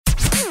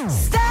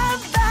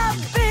Stand by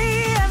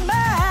being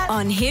mad.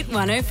 On Hit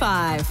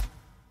 105.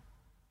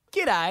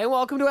 G'day,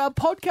 welcome to our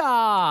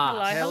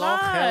podcast.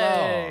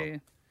 Hello.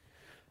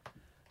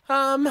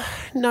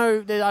 No,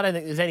 I don't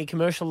think there's any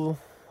commercial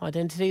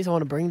identities I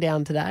want to bring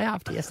down today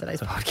after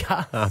yesterday's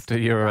podcast. After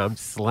your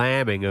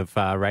slamming of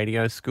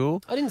radio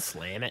school. I didn't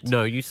slam it.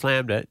 No, you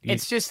slammed it.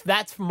 It's just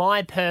that's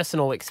my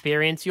personal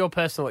experience. Your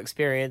personal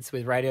experience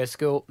with radio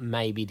school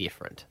may be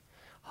different.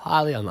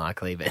 Highly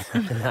unlikely, but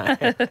no.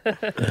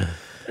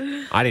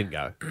 I didn't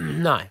go.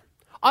 No.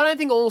 I don't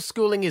think all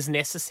schooling is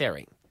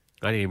necessary.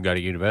 I didn't even go to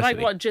university.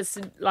 Like what, just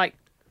like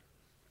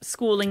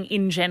schooling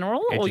in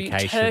general? Education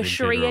or in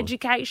tertiary general.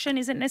 education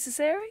isn't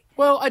necessary?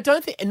 Well, I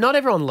don't think, not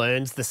everyone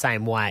learns the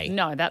same way.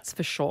 No, that's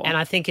for sure. And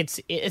I think it's,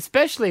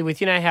 especially with,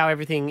 how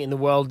everything in the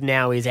world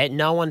now is,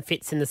 no one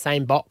fits in the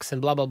same box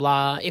and blah, blah,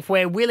 blah. If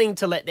we're willing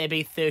to let there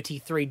be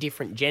 33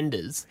 different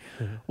genders,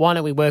 why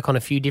don't we work on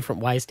a few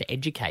different ways to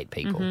educate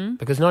people?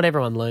 Because not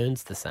everyone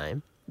learns the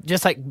same.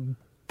 Just like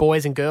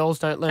boys and girls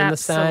don't learn the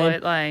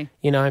same.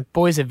 Absolutely.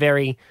 Boys are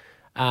very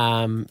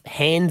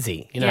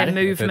handsy,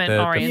 movement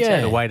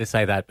oriented. The way to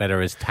say that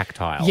better is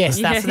tactile. Yes,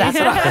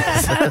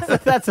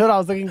 that's what I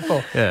was looking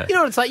for. Yeah. You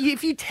know what it's like?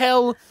 If you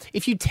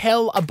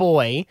tell a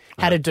boy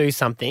how to do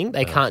something,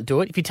 they can't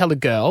do it. If you tell a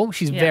girl,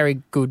 she's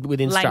very good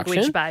with instruction.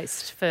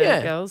 Language-based for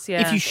girls,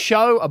 yeah. If you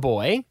show a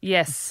boy,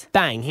 yes,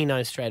 bang, he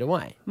knows straight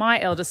away.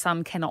 My eldest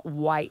son cannot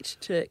wait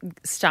to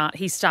start.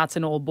 He starts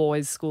an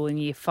all-boys school in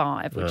year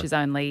 5, which is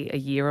only a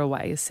year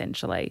away,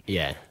 essentially.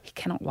 Yeah. He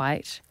cannot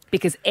wait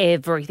because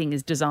everything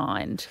is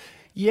designed for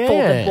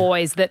Yeah. the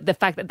boys. The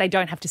fact that they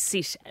don't have to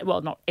sit,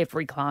 well, not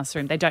every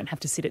classroom, they don't have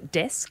to sit at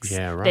desks.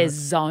 Yeah, right. There's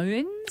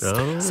zones.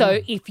 Oh. So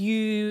if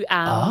you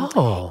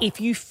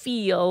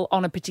feel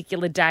on a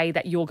particular day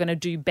that you're going to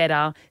do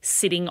better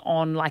sitting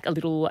on like a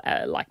little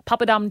like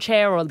puppet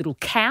chair or a little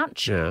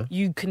couch,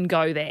 you can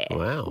go there.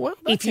 Wow. Well,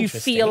 If that's you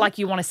interesting. feel like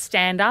you want to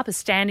stand up, a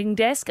standing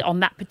desk on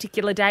that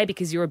particular day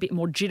because you're a bit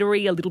more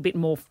jittery, a little bit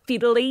more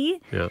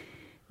fiddly, Yeah.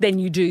 then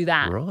you do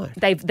that. Right.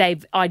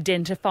 They've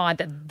identified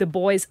that the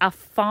boys are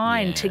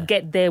fine to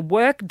get their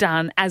work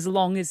done as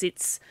long as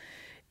it's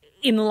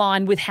in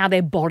line with how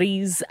their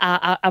bodies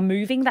are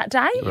moving that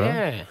day.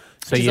 Yeah.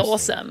 So Which is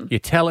awesome. You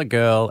tell a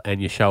girl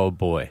and you show a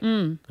boy.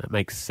 That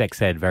makes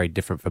sex ed very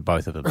different for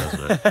both of them,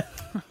 doesn't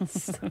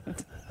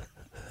it?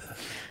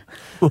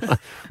 We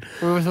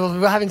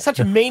were having such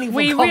a meaningful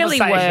We really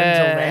conversation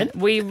until were. then.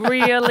 We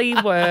really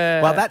were.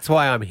 Well, that's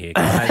why I'm here,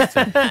 guys,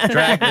 to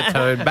drag the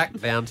tone back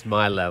down to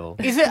my level.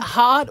 Is it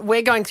hard?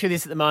 We're going through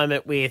this at the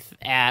moment with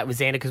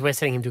Xander because we're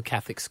sending him to a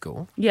Catholic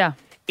school. yeah.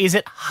 Is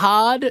it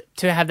hard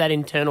to have that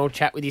internal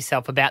chat with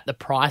yourself about the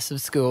price of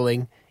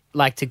schooling?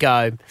 Like to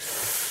go,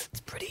 it's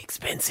pretty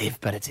expensive,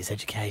 but it's his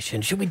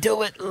education. Should we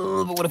do it?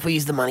 But what if we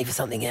use the money for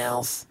something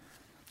else?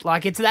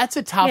 Like that's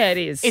a tough. Yeah, it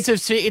is.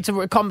 It's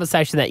a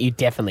conversation that you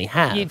definitely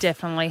have. You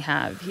definitely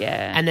have,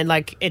 yeah. And then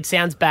it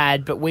sounds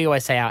bad, but we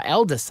always say our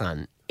elder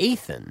son,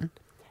 Ethan,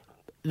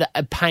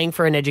 paying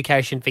for an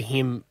education for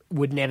him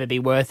would never be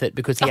worth it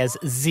because he has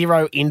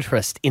zero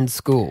interest in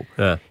school.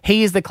 Yeah.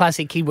 He is the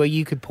classic kid where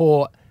you could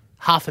pour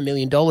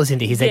 $500,000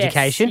 into his Yes,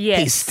 education. He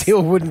yes.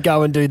 still wouldn't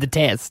go and do the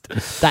test.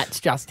 That's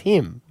just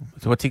him.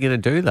 So what's he going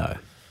to do, though?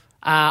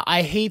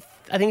 I think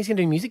he's going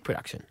to do music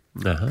production.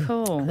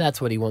 Cool. That's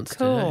what he wants to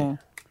Cool.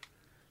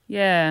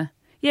 Yeah.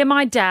 Yeah,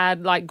 my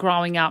dad, like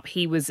growing up,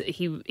 he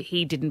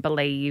didn't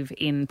believe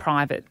in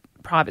private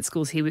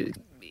schools. He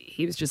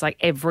was just like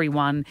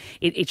everyone.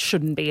 It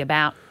shouldn't be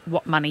about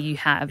what money you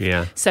have.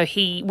 Yeah. So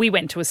we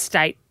went to a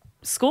state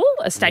school,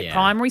 a state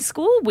primary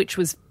school, which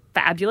was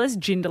fabulous.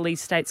 Jindalee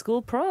State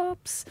School,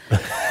 props.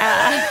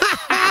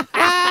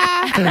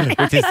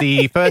 Which is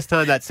the first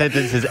time that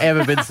sentence has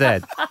ever been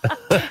said.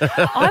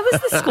 I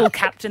was the school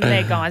captain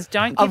there, guys.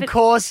 Of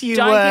course you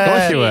don't were. give it Of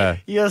course you were.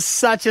 You're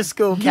such a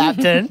school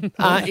captain,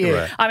 aren't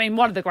you? I mean,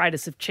 one of the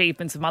greatest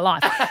achievements of my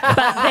life.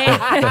 But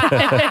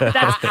then,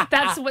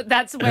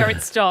 that's where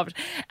it stopped.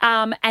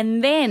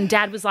 And then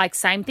Dad was like,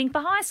 same thing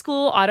for high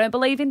school. I don't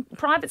believe in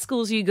private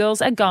schools. You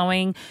girls are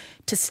going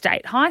to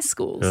state high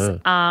schools.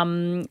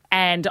 And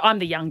I'm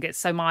the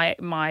youngest, so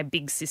my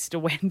big sister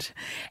went,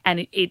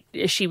 and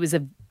she was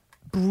a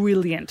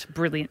brilliant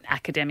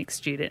academic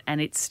student,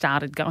 and it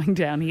started going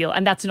downhill.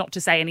 And that's not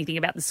to say anything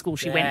about the school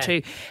she went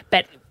to,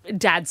 but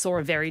Dad saw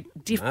a very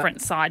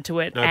different side to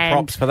it. No and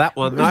props for that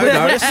one, though.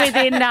 Notice.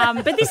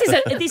 but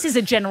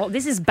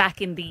this is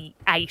back in the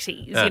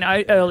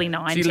 80s, early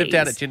 90s. So you lived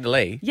out at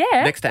Jindalee? Yeah.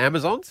 Next to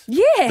Amazon's?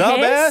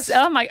 Yes. Dumbass.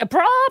 Oh my,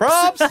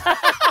 props.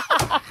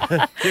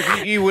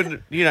 Props.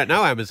 You don't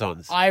know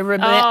Amazon's. I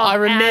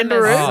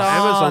remember it.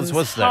 Amazon's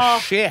was the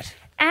shit.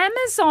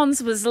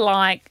 Amazons was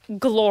like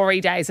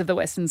glory days of the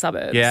western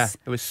suburbs. Yeah,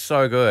 it was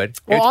so good.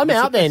 Well, I'm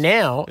out there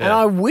now, and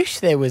I wish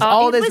there was.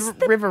 it There's was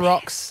the River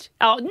Rocks.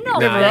 Oh, no, No,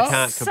 you it's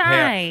can't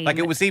compare. insane. Like,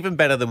 it was even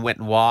better than Wet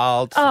and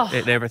Wild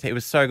and everything. It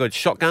was so good.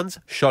 Shotguns.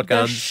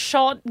 The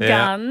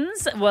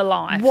shotguns were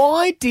life.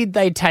 Why did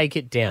they take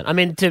it down? I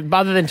mean,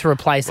 other than to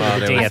replace it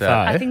with a there was DFO.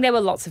 I think there were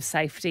lots of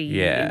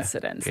safety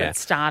incidents yeah. that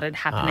started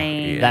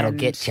happening. That'll and-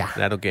 get you.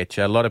 That'll get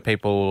you. A lot of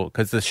people,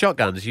 because the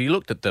shotguns, you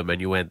looked at them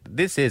and you went,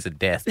 this is a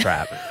death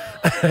trap.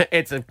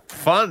 It's a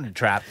fun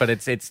trap, but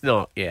it's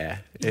not, It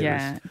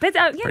Yeah. was But,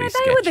 they pretty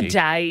were the sketchy.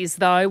 days,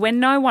 though,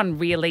 when no one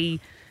really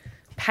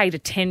paid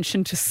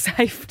attention to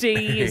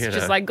safety. It's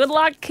just like, good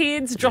luck,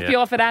 kids. Drop you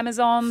off at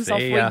Amazon's. See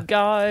off ya. we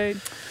go.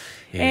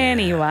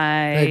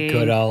 Anyway. The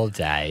good old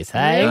days, It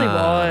hey? really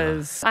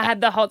was. I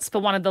had the hots for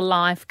one of the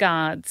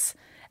lifeguards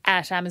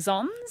at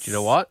Amazon's. Do you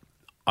know what?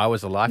 I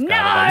was a lifeguard.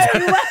 at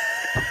No!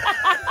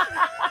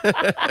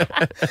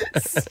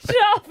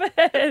 Stop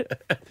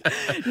it.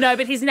 No,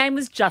 but his name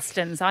was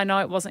Justin, so I know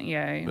it wasn't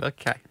you.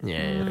 Okay.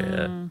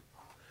 Yeah.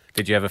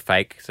 Did you have a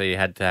fake, so you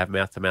had to have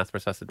mouth-to-mouth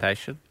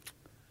resuscitation?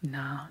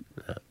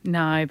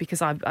 No,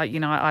 because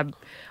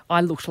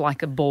I looked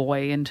like a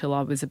boy until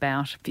I was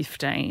about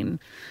 15,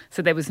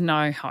 so there was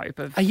no hope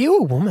of. Are you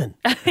a woman?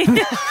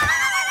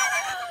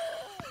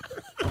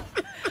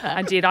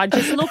 I did. I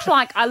just looked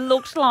like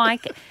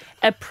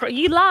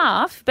you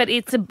laugh, but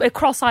it's a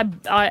cross I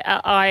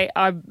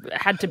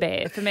had to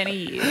bear for many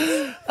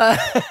years.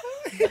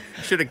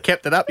 Should have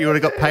kept it up. You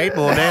would have got paid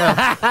more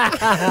now.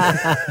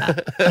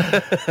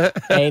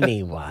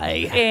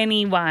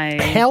 Anyway.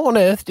 How on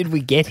earth did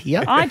we get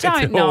here? I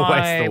don't know.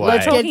 always the way. We're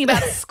talking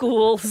about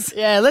schools.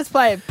 Yeah, let's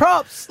play it.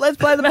 Props. Let's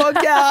play the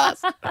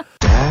podcast.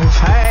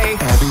 Hey.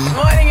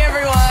 Morning,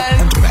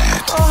 everyone.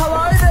 Oh,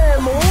 hello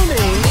there.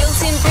 Morning.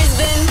 Milton,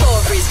 Brisbane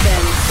for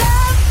Brisbane.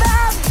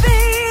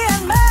 Abby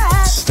and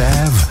Matt.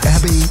 Stav,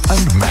 Abby,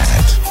 and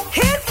Matt.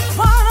 Hit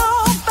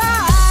 105.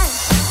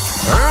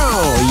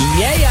 Oh,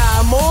 yeah.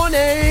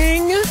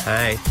 Morning.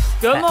 Hey.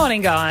 Good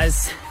morning,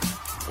 guys.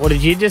 What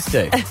did you just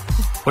do?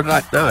 What did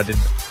I... No, I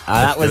didn't.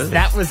 That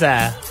was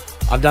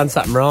I've done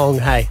something wrong.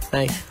 Hey.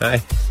 Hey.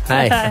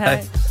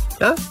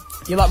 Huh?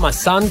 You're like my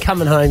son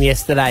coming home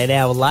yesterday an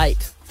hour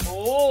late.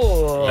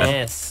 Oh.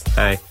 Yes.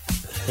 Hey.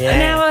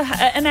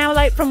 Yeah. An hour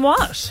late from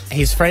what?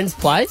 His friend's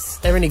place.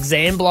 They're in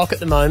exam block at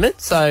the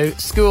moment, so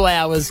school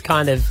hours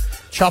kind of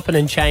chopping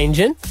and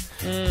changing.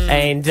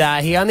 And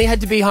he only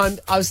had to be home.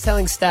 I was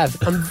telling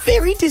Stav, I'm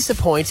very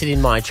disappointed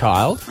in my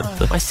child,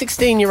 my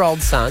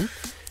 16-year-old son,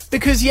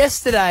 because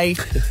yesterday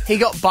he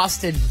got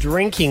busted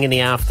drinking in the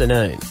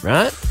afternoon,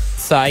 right?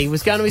 So he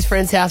was going to his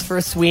friend's house for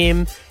a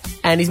swim,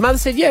 and his mother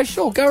said, yeah,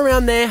 sure, go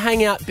around there,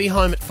 hang out, be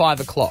home at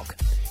 5 o'clock.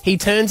 He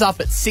turns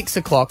up at 6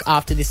 o'clock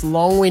after this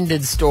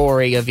long-winded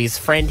story of his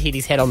friend hit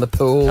his head on the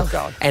pool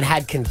and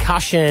had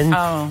concussion.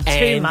 Oh, too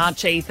and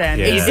much, Ethan.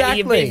 Yeah.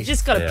 Exactly. You've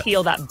just got to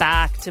peel that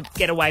back to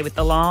get away with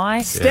the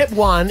lie. Step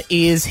one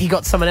is he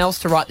got someone else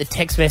to write the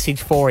text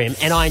message for him,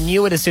 and I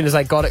knew it as soon as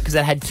I got it because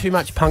it had too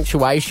much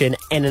punctuation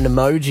and an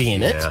emoji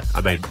in it. Yeah, I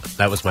mean,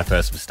 that was my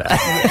first mistake.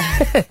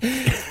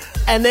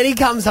 And then he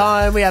comes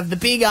home, we have the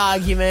big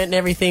argument and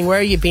everything. Where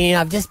have you been?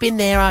 I've just been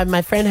there.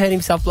 My friend hurt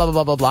himself, blah, blah,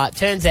 blah, blah, blah. It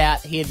turns out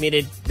he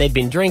admitted they'd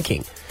been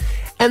drinking.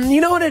 And you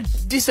know what had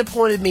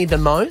disappointed me the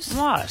most?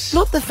 What?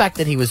 Not the fact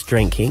that he was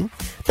drinking,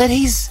 that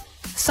he's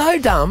so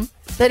dumb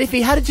that if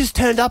he had just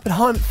turned up at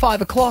home at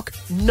 5 o'clock,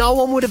 no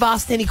one would have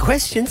asked any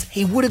questions.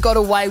 He would have got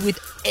away with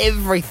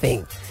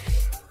everything.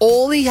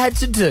 All he had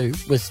to do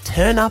was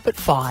turn up at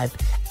 5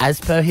 as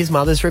per his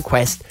mother's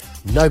request.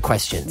 No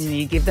questions.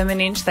 You give them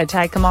an inch, they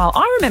take a mile.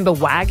 I remember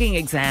wagging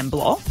exam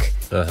block.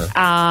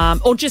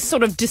 Or just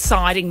sort of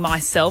deciding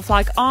myself,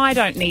 like, I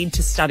don't need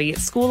to study at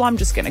school. I'm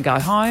just going to go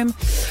home.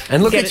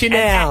 And look at you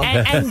now.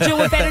 And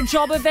do a better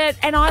job of it.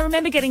 And I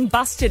remember getting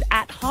busted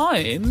at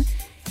home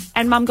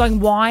and Mum going,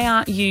 why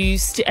aren't you...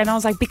 And I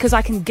was like, because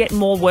I can get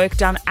more work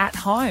done at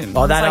home.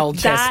 Oh, I was that like, old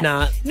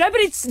chestnut. No, but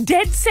it's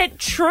dead set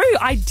true.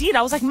 I did.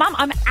 I was like, Mum,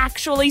 I'm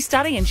actually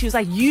studying. She was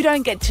like, you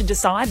don't get to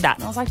decide that.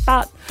 And I was like,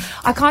 but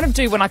I kind of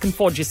do when I can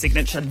forge your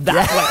signature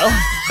that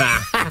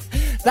well.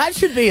 That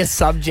should be a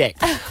subject.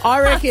 I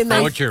reckon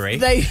Forgery.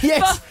 they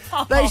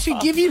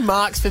should give you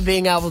marks for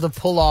being able to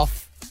pull off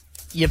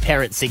your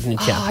parent's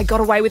signature. Oh, I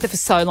got away with it for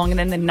so long, and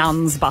then the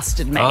nuns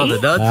busted me. Oh,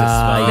 the nuns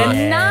are The smart. nuns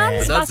The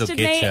nuns will busted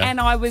get me, ya. and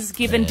I was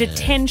given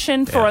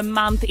detention for a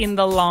month in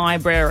the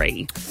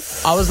library.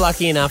 I was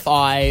lucky enough,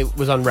 I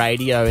was on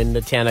radio in the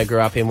town I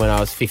grew up in when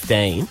I was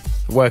 15,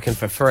 working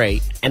for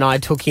free, and I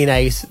took in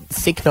a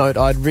sick note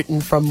I'd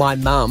written from my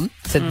mum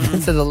to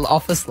the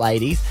office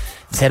ladies.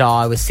 Said,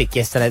 I was sick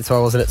yesterday, so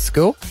I wasn't at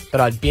school,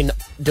 but I'd been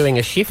doing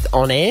a shift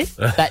on air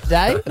that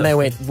day, and they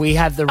went, we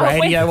have the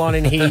radio on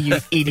in here, you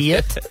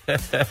idiot.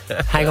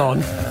 Hang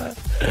on.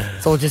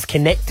 It's all just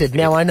connected.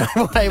 Now I know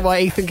why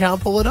Ethan can't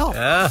pull it off.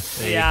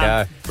 There you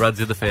go. Runs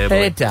in the It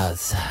family.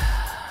 does.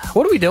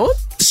 What are we doing?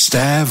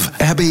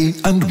 Stav, Abby,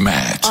 and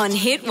Matt. On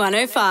Hit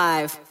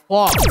 105.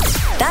 What?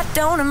 That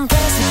don't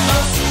impress me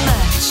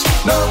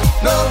much. No,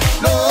 no,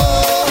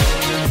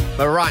 no.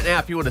 But right now,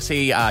 if you want to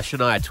see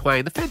Shania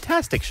Twain, the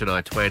fantastic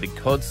Shania Twain in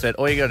concert,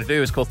 all you got to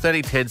do is call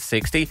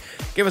 301060.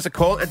 Give us a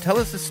call and tell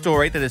us a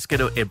story that is going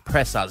to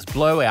impress us,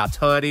 blow our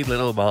tiny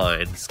little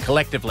minds.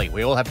 Collectively,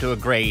 we all have to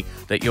agree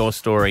that your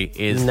story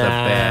is the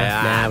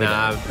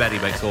best. Maddie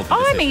makes all the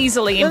decisions. I'm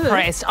easily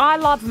impressed. I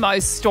love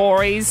most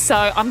stories, so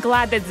I'm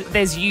glad that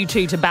there's you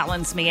two to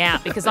balance me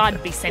out because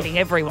I'd be sending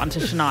everyone to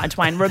Shania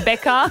Twain.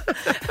 Rebecca,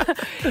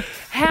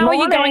 how are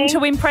you going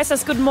to impress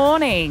us? Good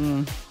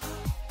morning.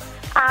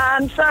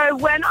 So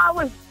when I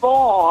was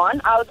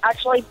born, I was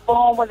actually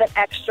born with an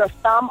extra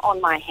thumb on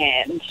my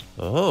hand.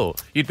 Oh,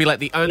 you'd be like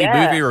the only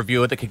Yeah. movie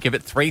reviewer that could give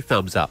it 3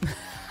 thumbs up.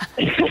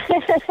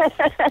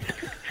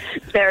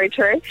 Very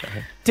true.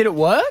 Did it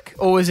work?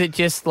 Or was it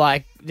just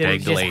like, did it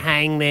just Dangly.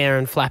 hang there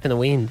and flap in the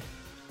wind?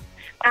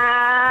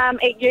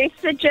 It used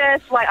to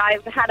just, like,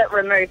 I've had it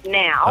removed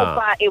now,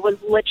 but it was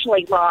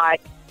literally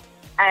like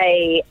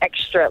a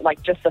extra,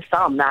 like just a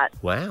thumb that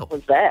Wow.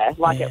 was there.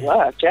 Like it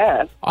worked,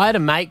 yeah. I had a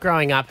mate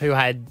growing up who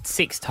had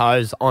 6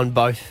 toes on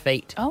both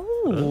feet.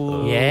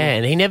 Oh, Yeah,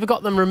 and he never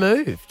got them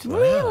removed.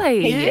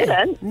 really? He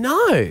didn't.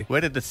 No.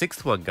 Where did the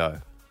 6th one go?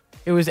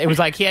 It was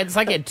like he had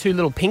 2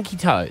 little pinky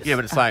toes. Yeah,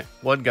 but it's like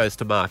one goes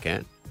to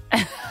market,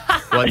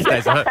 one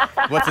stays at home.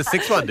 What's the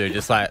 6th one do?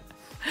 Just like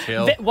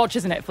chill?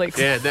 Watches Netflix.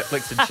 Yeah,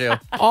 Netflix and chill.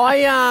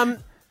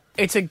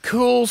 It's a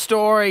cool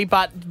story,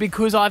 but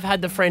because I've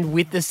had the friend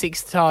with the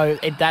 6th toe,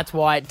 that's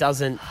why it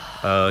doesn't.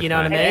 You know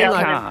what I mean? It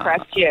Like, doesn't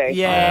impress you.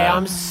 yeah,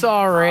 I'm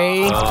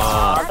sorry.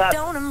 Oh, that's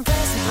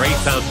 3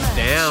 thumbs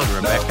down,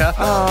 Rebecca.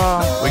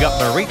 We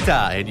got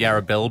Marita in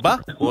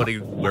Yarrabilba.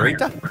 Morning,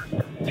 Marita.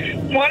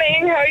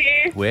 Morning, how are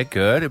you? We're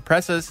good.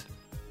 Impress us.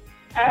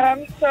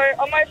 So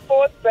on my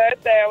 4th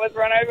birthday, I was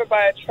run over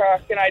by a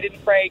truck and I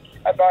didn't break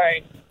a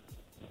bone.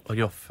 On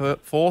your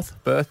 4th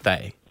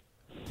birthday.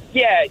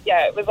 Yeah,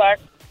 it was like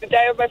the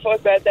day of my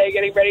 4th birthday,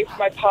 getting ready for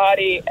my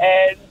party,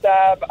 and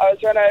I was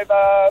run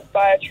over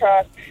by a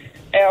truck,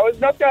 and I was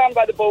knocked down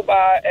by the bull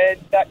bar, and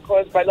that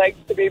caused my legs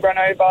to be run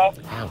over.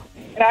 Wow.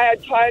 And I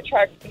had tyre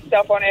tracks and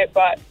stuff on it,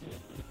 but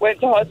went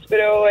to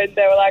hospital, and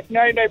they were like,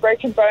 no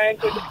broken bones,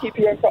 we'll just keep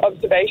you in for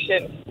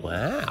observation.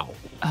 Wow.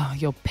 Oh,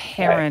 your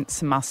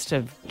parents must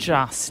have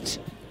just...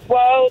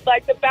 Well,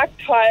 like the back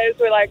tyres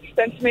were like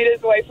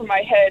centimetres away from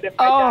my head, and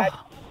my dad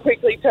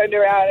quickly turned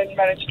around and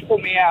managed to pull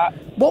me out.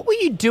 What were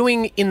you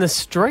doing in the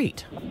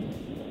street?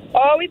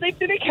 Oh, we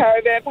lived in a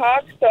caravan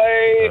park, so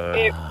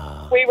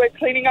we were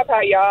cleaning up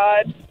our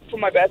yard for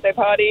my birthday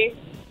party.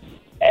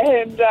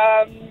 And,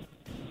 I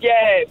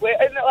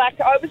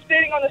was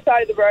standing on the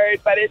side of the road,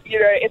 but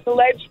it's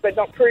alleged but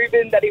not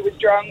proven that he was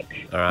drunk.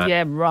 All right.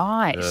 Yeah,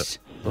 right.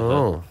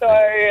 Oh. So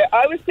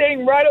I was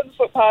standing right on the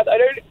footpath.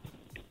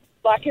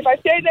 If I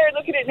stand there and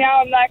look at it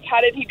now, I'm like,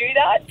 how did he do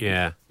that?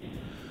 Yeah.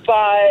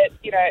 But,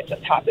 it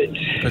just happened.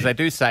 Because they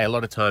do say a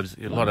lot of times,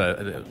 a lot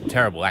of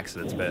terrible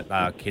accidents,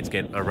 but kids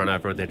get run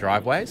over in their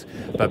driveways.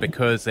 But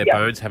because their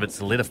bones haven't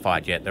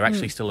solidified yet, they're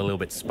actually still a little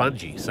bit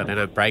spongy, so they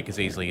don't break as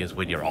easily as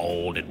when you're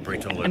old and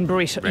brittle. And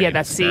brittle. ready Yeah, to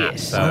that's snap. it.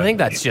 So, I think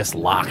that's just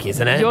luck,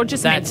 isn't it? You're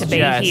just meant That's to be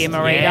here,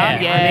 Marita.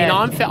 Yeah.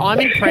 I mean, I'm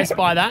impressed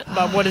by that,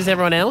 but what does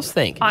everyone else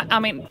think? I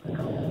mean,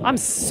 I'm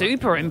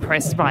super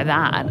impressed by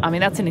that. I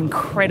mean, that's an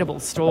incredible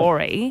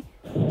story.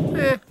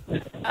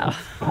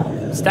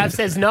 Steph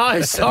says no.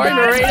 Sorry,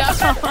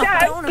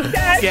 Marita.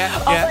 Dad,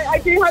 Yeah. I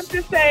do have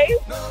to say,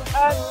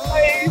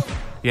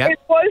 Yeah. it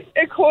was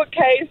a court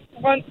case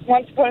once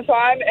upon a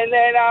time, and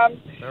then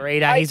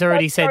Marita, he's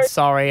already said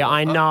sorry.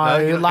 I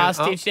know.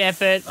 Last-ditch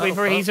effort.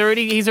 He's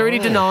already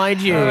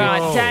denied you. All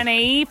right,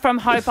 Danny from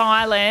Hope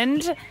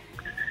Island.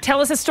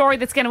 Tell us a story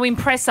that's going to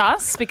impress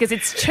us because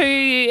it's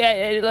two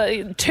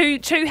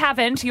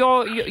haven't.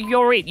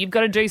 You're it. You've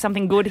got to do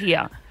something good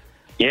here.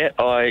 Yeah,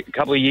 a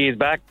couple of years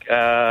back,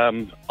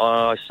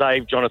 I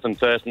saved Jonathan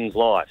Thurston's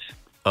life.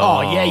 Oh,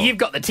 yeah, you've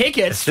got the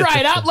ticket.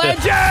 Straight up,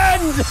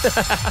 legend!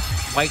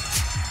 Wait.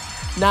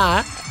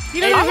 Nah.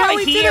 You don't know I how want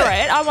to he did hear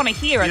it? it. I want to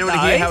hear it, You though.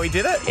 want to hear how he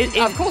did it?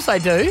 Of course I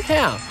do.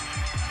 How?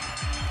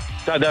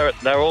 So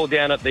they're all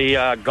down at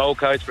the Gold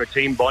Coast for a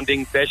team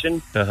bonding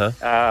session.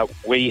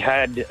 We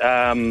had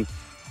the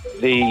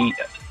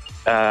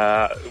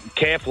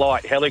Care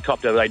Flight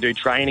helicopter they do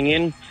training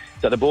in.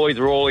 So the boys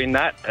are all in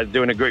that,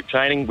 doing a group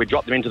training. We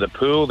dropped them into the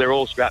pool. They're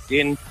all strapped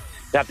in.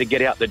 They have to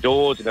get out the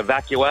doors and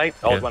evacuate.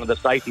 I was one of the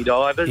safety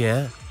divers.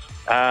 Yeah.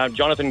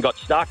 Jonathan got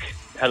stuck,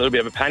 had a little bit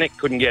of a panic,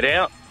 couldn't get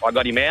out. I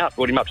got him out,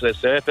 brought him up to the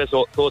surface.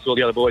 Of course, all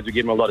the other boys would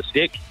give him a lot of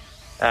stick.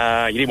 He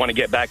didn't want to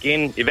get back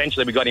in.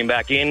 Eventually, we got him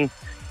back in,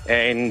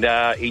 and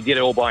he did it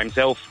all by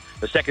himself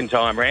the second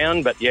time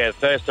round. But, yeah, the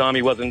first time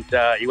he wasn't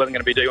going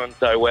to be doing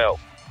so well.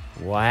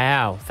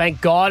 Wow. Thank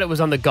God it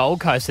was on the Gold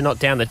Coast and not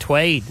down the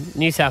Tweed.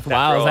 New South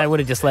Wales, right. they would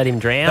have just let him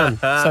drown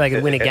so they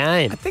could win a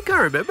game. I think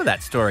I remember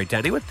that story,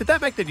 Danny. Did that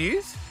make the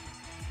news?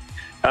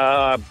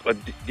 I'm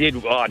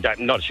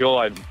not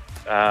sure.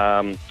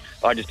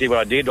 I just did what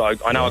I did. I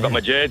know I got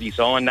my jersey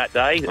signed that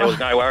day. There was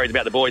no worries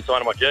about the boys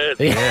signing my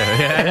jersey.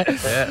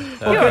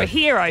 You're a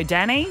hero,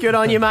 Danny. Good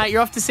on you, mate.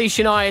 You're off to see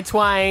Shania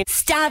Twain.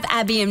 Stab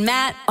Abby and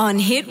Matt on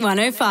Hit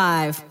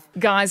 105.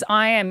 Guys,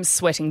 I am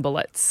sweating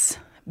bullets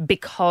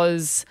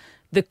because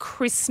the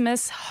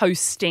Christmas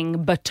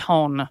hosting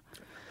baton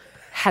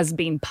has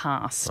been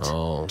passed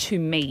to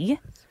me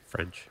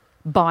French.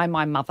 by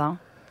my mother.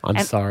 I'm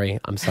sorry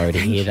to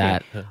hear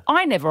that.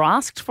 I never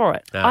asked for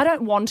it. No. I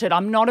don't want it.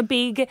 I'm not a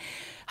big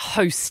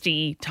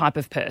hosty type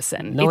of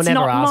person. No one it's ever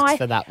not asks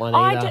for that one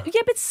either.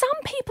 Yeah, but some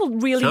people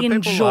really Some people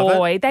enjoy.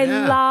 love it. They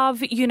Yeah.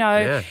 love,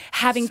 Yeah.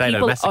 having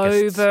people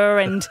Sadomasochists. over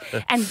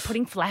and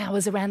putting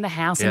flowers around the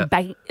house Yeah. and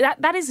baking.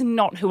 That is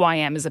not who I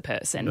am as a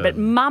person. But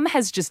Mum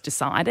has just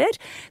decided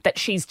that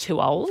she's too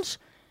old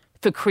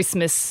for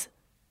Christmas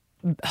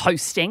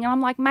hosting. And I'm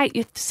like, mate,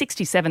 you're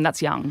 67,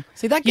 that's young.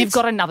 See, that You've gets-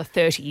 got another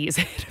 30 years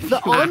ahead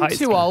of you. I'm hosting.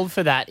 too old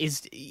for that.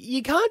 Is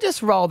you can't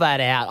just roll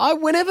that out.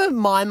 Whenever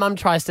my mum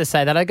tries to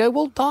say that, I go,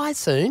 well, die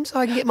soon so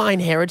I can get my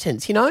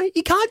inheritance, you know?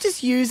 You can't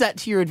just use that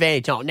to your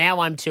advantage. Oh,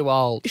 now I'm too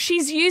old.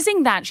 She's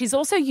using that. She's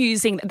also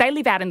using, they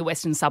live out in the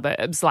western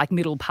suburbs, like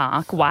Middle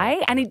Park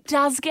Way, and it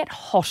does get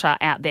hotter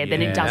out there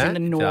than it does in the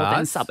Yeah, it northern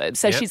does. suburbs.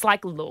 So Yep. she's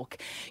like, look,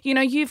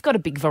 you've got a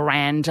big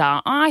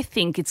veranda. I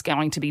think it's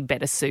going to be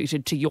better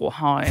suited to your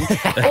home.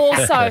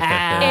 Also,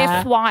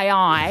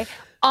 FYI,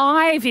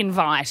 I've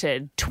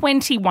invited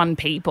 21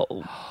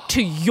 people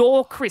to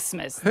your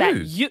Christmas that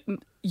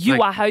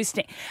you are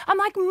hosting. I'm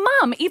like,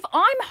 Mum, if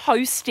I'm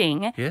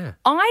hosting, Yeah.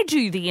 I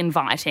do the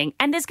inviting,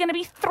 and there's going to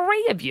be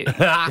 3 of you,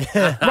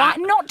 right?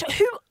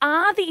 Who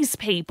are these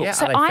people? Yeah,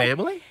 are they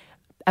family?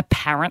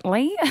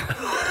 Apparently,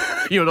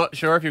 You're not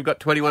sure if you've got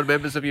 21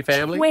 members of your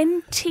family?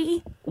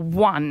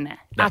 21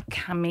 are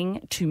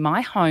coming to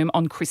my home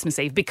on Christmas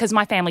Eve because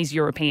my family's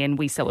European.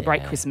 We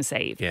celebrate Christmas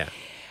Eve. Yeah.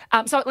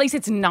 So at least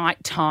it's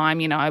nighttime,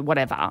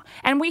 whatever.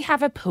 And we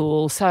have a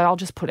pool, so I'll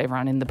just put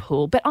everyone in the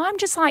pool. But I'm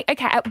just like,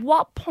 okay, at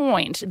what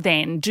point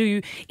then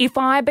if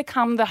I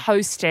become the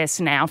hostess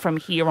now from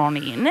here on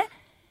in,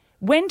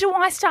 when do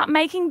I start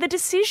making the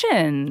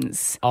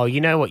decisions? Oh,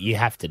 you know what you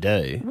have to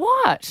do?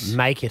 What?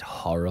 Make it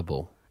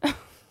horrible.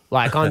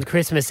 Like on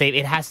Christmas Eve,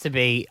 it has to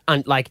be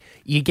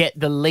you get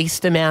the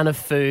least amount of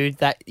food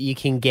that you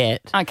can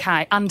get.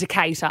 Okay, under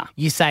cater.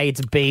 You say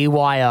it's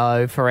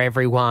BYO for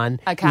everyone.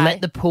 Okay. Let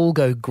the pool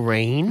go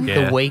green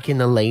Yeah. the week in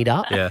the lead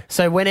up. Yeah.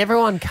 So when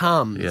everyone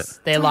comes, Yeah.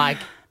 they're like,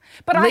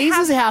 But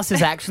Lisa's house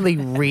is actually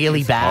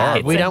really bad.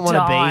 It's We a don't want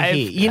to dive.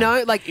 be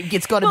here.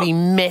 It's got to be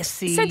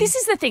messy. So this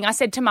is the thing. I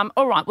said to Mum,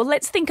 all right, well,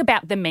 let's think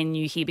about the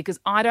menu here because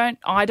I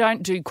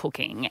don't do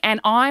cooking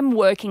and I'm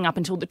working up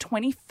until the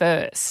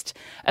 21st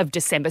of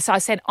December. So I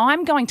said,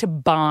 I'm going to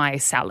buy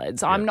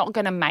salads. I'm not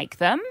going to make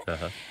them.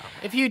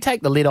 If you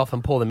take the lid off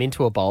and pour them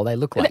into a bowl, they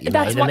look like you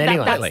That's made them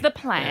anyway. that's the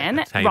plan,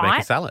 That's how you right?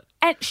 make a salad.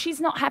 And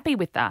she's not happy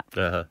with that.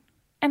 Uh-huh.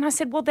 And I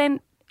said, well, then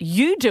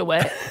you do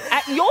it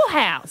at your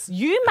house.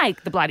 You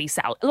make the bloody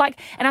salad.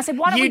 And I said,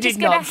 why don't You we just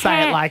did get not a say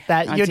ham? it like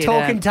that. I You're didn't.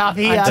 talking tough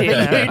here, I but you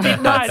didn't.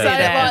 did not I say it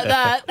didn't.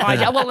 like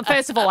that. Well,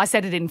 first of all, I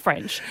said it in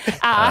French.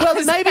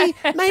 Well,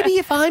 maybe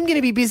if I'm going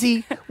to be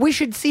busy, we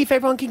should see if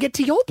everyone can get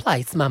to your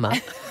place, Mama.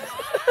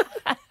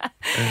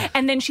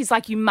 And then she's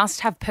like, you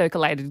must have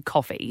percolated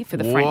coffee for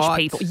the What? French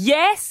people.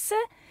 Yes.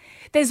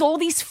 There's all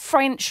these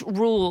French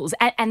rules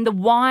and the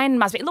wine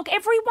must be... Look,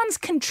 everyone's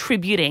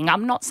contributing.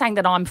 I'm not saying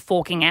that I'm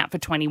forking out for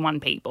 21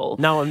 people.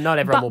 No, not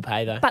everyone will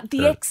pay, though. But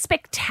the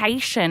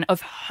expectation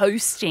of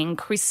hosting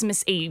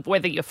Christmas Eve,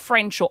 whether you're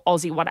French or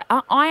Aussie, whatever,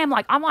 I'm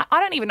like, I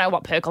don't even know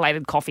what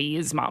percolated coffee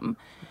is, Mum.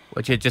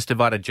 Would you just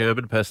invite a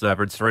German person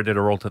over and surrender it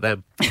all to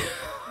them?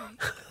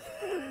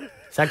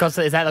 Is that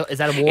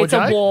a war It's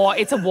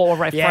joke? a war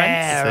reference.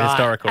 Yeah, It's a right.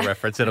 historical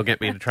reference. It'll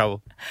get me into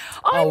trouble.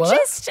 I'm Will it?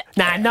 just...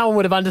 Nah, no one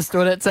would have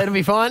understood it, so it'll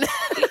be fine.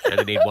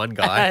 Only need one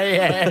guy.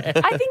 Yeah.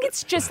 I think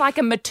it's just like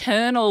a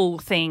maternal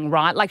thing,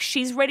 right? Like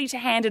she's ready to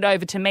hand it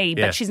over to me,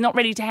 Yeah. but she's not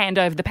ready to hand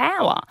over the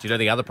power. Do you know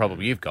the other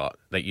problem you've got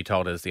that you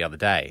told us the other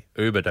day?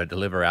 Uber don't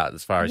deliver out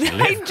as far as you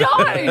They live.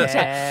 don't.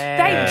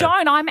 They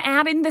don't. I'm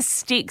out in the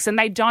sticks and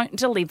they don't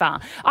deliver.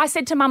 I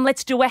said to Mum,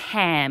 let's do a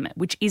ham,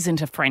 which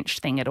isn't a French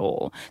thing at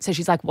all. So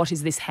she's like, what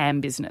is this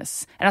ham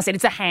business? And I said,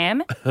 it's a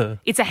ham.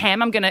 It's a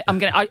ham.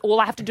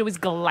 All I have to do is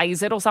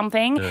glaze it or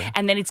something.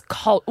 And then it's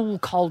cold. Ooh,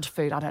 cold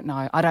food. I don't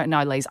know,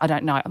 Lise. I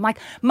don't know. I'm like,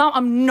 Mum,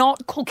 I'm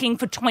not cooking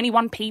for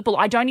 21 people.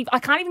 I can't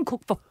even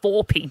cook for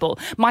 4 people.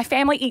 My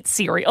family eats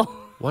cereal.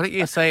 Why don't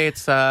you say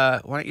it's,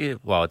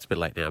 well, it's a bit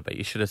late now, but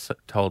you should have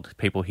told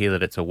people here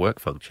that it's a work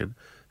function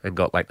and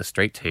got like the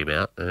street team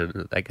out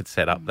and they could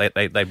set up.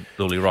 They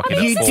normally rock it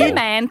This at is 4. a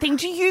man thing.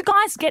 Do you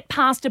guys get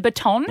past a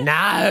baton?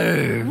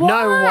 No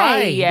Why?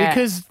 way.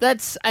 Because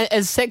that's,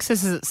 as sexist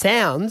as it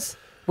sounds,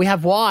 we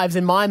have wives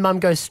and my mum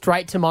goes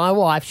straight to my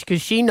wife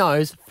because she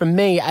knows from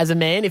me as a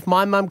man, if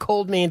my mum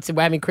called me and said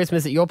we're having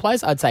Christmas at your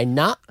place, I'd say,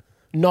 nah,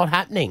 not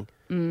happening.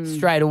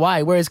 Straight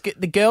away. Whereas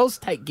the girls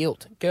take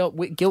guilt. Guilt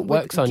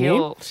works on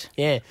guilt.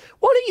 you. Yeah.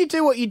 Why don't you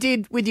do what you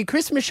did with your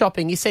Christmas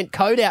shopping? You sent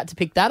Code out to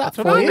pick that up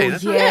what for I you. mean.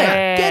 That's what I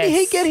Yeah.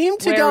 Yes. Get him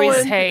to Where go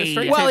is and...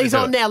 he? Well, he's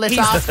on now. Let's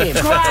ask him.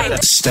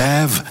 Great.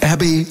 Stav,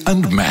 Abby,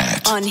 and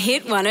Matt. On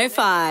Hit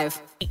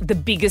 105. The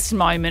biggest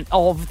moment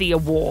of the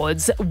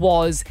awards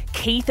was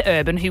Keith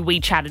Urban, who we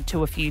chatted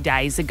to a few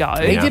days ago.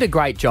 He did a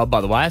great job,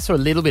 by the way. I saw a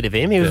little bit of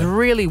him. He was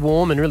really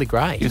warm and really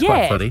great. He was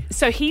quite funny.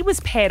 So he was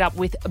paired up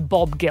with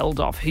Bob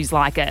Geldof, who's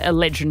like a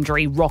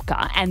legendary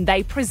rocker, and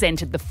they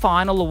presented the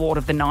final award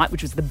of the night,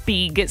 which was the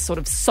big sort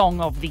of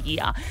song of the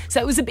year.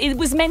 So it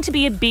was meant to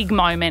be a big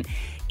moment.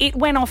 It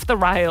went off the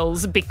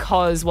rails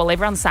because, well,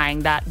 everyone's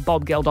saying that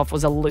Bob Geldof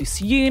was a loose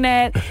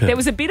unit. There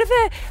was a bit of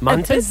a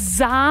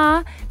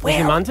bizarre... Was he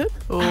munted?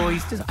 Oh, I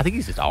think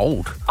he's just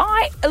old.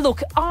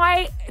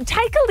 I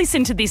take a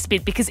listen to this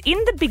bit because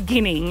in the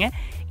beginning,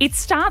 it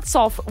starts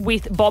off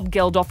with Bob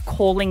Geldof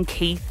calling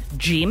Keith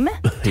Jim.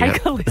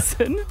 Take a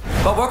listen.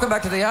 Well, welcome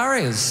back to the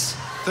Arias.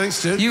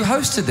 Thanks, dude. You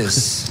hosted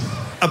this.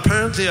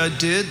 Apparently I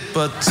did,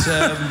 but...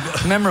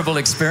 Memorable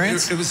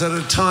experience? It was at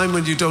a time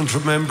when you don't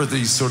remember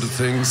these sort of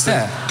things.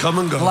 They come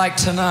and go. Like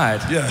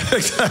tonight. Yeah,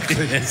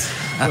 exactly.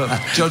 Well,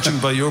 judging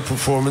by your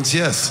performance,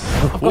 yes.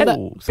 Well,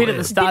 that bit at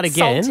the start Bit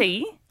again.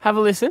 salty. Have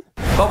a listen.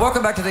 Well,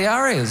 welcome back to the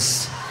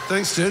Arias.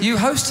 Thanks, dude. You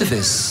hosted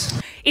this.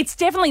 It's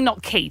definitely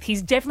not Keith.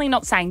 He's definitely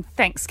not saying,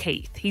 thanks,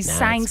 Keith. He's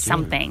saying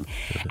something.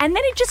 And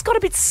then it just got a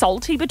bit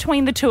salty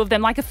between the two of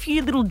them, like a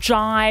few little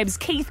jibes.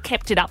 Keith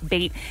kept it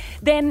upbeat.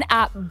 Then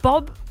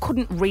Bob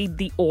couldn't read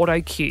the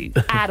auto cue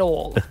at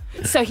all.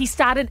 So he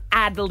started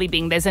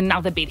ad-libbing. There's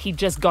another bit. He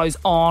just goes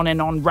on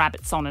and on,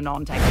 rabbits on and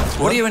on.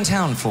 What are you in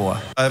town for?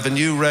 I have a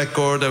new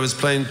record. I was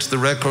playing to the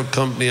record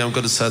company. I'm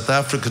going to South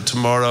Africa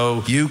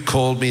tomorrow. You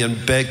called me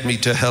and begged me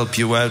to help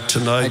you out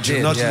tonight. I did,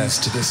 You're not yeah.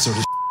 used to this sort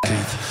of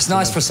Keith. It's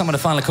nice for someone to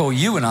finally call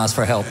you and ask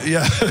for help.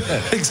 Yeah,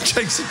 it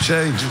takes a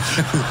change.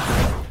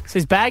 So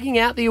he's bagging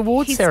out the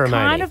awards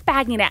ceremony. He's kind of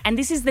bagging it out. And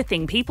this is the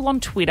thing. People on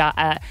Twitter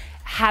are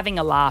having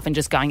a laugh and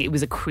just going, it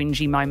was a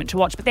cringy moment to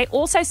watch. But they're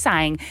also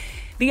saying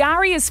the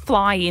Arias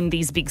fly in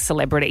these big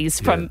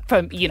celebrities from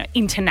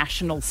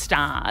international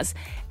stars.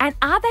 And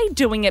are they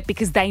doing it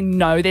because they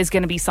know there's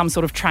going to be some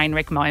sort of train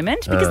wreck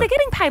moment? Because they're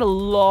getting paid a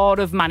lot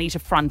of money to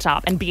front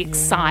up and be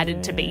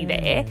excited to be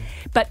there.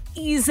 But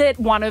is it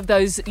one of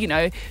those,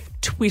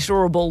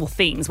 Twitterable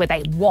things where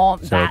they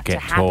want that to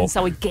happen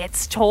so it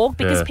gets talk?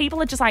 Because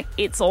people are just like,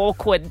 it's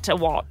awkward to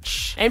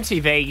watch.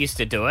 MTV used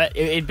to do it.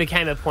 It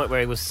became a point where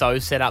it was so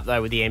set up,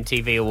 though, with the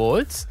MTV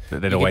Awards.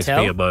 There'd always be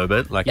a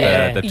moment, like the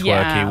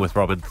twerking with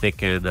Robin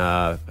Thicke and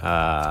Miley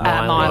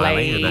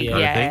and that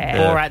kind of thing.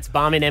 Borat's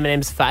bum in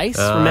Eminem's face.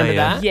 Remember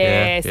that?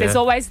 Yes, there's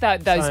always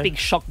those big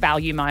shock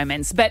value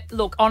moments. But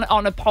look,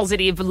 on a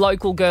positive,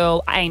 local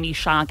girl, Amy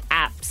Shark,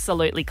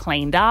 absolutely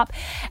cleaned up.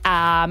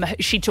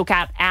 She took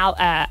out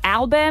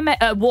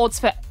awards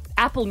for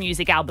Apple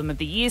Music Album of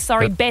the Year,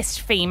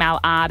 Best Female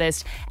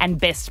Artist and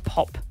Best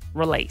Pop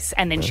Release.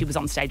 And then she was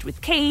on stage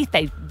with Keith.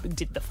 They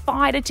did The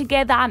Fighter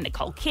together.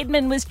 Nicole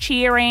Kidman was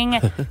cheering.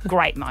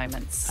 Great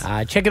moments.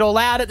 Check it all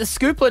out at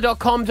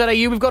thescoopler.com.au.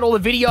 We've got all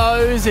the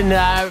videos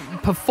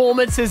and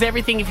performances,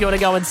 everything if you want to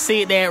go and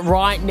see it there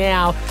right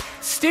now.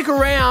 Stick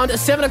around. At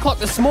 7 o'clock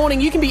this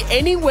morning, you can be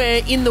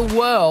anywhere in the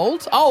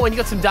world. Oh, and you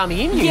got some Dami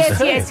Im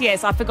news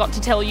Yes. I forgot to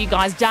tell you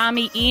guys.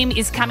 Dami Im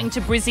is coming to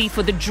Brizzy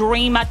for the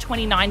Dreamer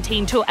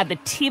 2019 tour at the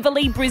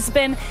Tivoli,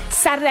 Brisbane.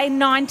 Saturday,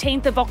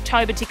 19th of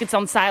October. Tickets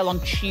on sale on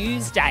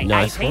Tuesday,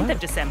 18th of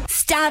December.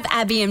 Stab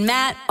Abby and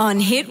Matt on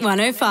Hit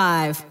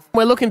 105.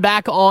 We're looking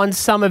back on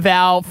some of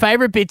our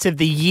favourite bits of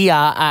the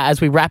year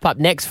as we wrap up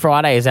next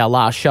Friday as our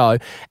last show.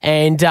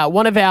 And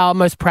one of our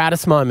most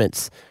proudest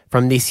moments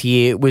from this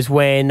year was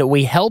when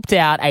we helped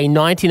out a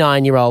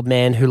 99-year-old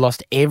man who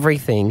lost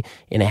everything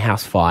in a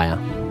house fire.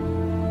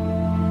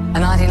 A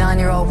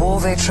 99-year-old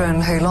war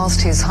veteran who lost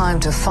his home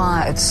to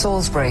fire at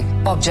Salisbury.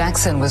 Bob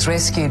Jackson was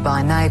rescued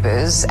by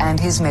neighbours and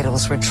his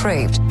medals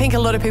retrieved. I think a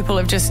lot of people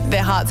have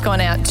their hearts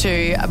gone out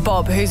to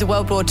Bob, who's a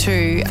World War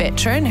II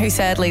veteran who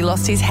sadly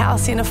lost his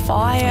house in a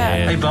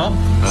fire. Hey, Bob.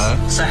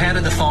 Hello? So how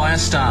did the fire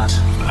start?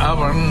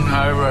 Oven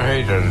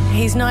overheated.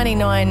 He's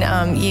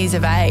 99 years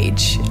of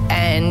age,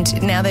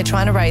 and now they're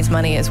trying to raise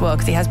money as well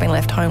because he has been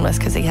left homeless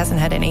because he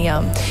hasn't had any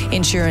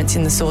insurance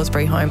in the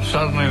Salisbury home.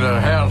 Suddenly the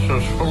house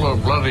was full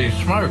of bloody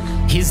smoke.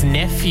 His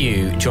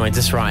nephew joins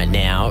us right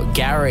now,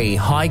 Gary.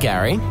 Hi,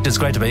 Gary. It's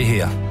great to be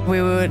here.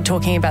 We were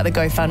talking about the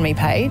GoFundMe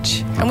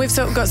page, and we've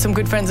got some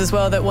good friends as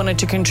well that wanted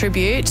to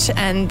contribute,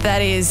 and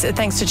that is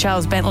thanks to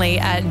Charles Bentley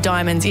at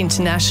Diamonds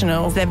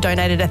International. They've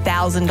donated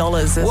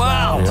 $1,000 as well.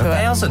 Wow,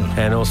 $1,000.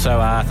 And also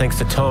thanks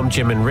to Tom,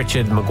 Jim and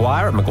Richard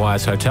Maguire at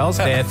Maguire's Hotels.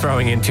 They're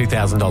throwing in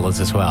 $2,000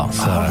 as well.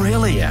 So, oh,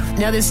 really? Yeah.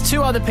 Now, there's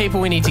two other people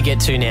we need to get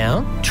to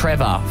now.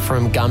 Trevor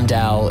from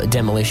Gumdale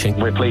Demolition.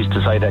 We're pleased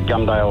to say that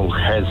Gumdale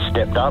has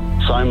stepped up.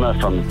 Soma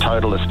from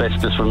Total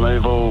Asbestos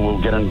Removal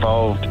will get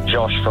involved.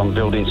 Josh from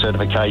Building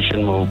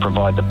Certification will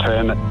provide the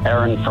permit.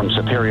 Aaron from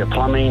Superior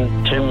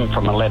Plumbing. Tim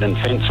from Aladdin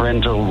Fence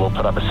Rental will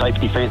put up a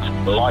safety fence.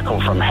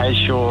 Michael from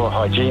Hashaw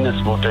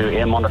Hygienist will do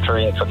air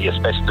monitoring for the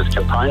asbestos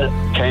component.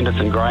 Candice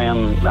and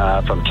Graham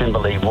from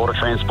Timberley Water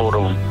Transport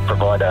will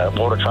provide a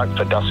water truck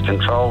for dust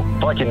control.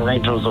 Viking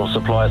Rentals will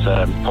supply us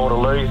a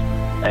portaloo.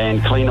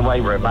 And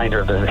Cleanaway, remainder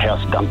of the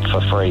house dumped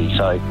for free.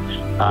 So,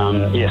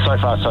 so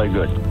far so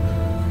good.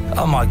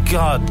 Oh my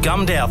God,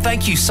 Gumdale,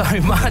 thank you so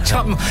much.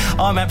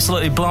 I'm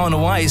absolutely blown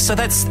away. So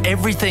that's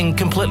everything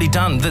completely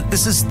done.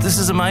 This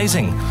is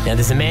amazing. Now,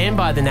 there's a man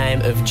by the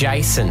name of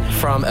Jason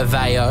from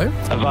Aveo.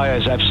 Aveo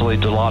is absolutely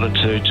delighted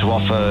to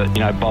offer,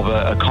 Bob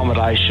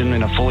accommodation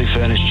in a fully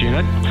furnished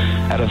unit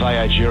at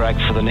Aveo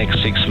Durack for the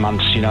next 6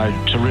 months,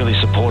 to really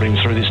support him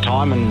through this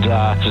time, and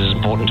this is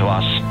important to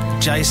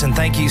us. Jason,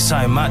 thank you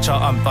so much.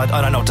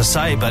 I don't know what to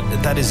say, but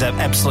that is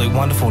absolutely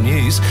wonderful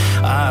news.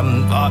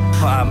 I'm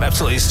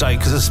absolutely stoked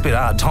because it's a bit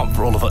hard time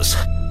for all of us.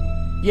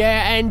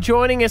 Yeah, and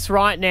joining us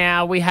right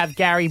now, we have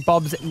Gary,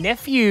 Bob's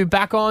nephew,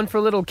 back on for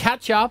a little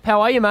catch-up.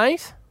 How are you,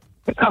 mate?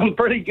 I'm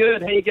pretty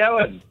good. How you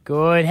going?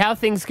 Good. How are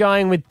things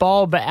going with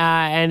Bob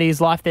and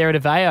his life there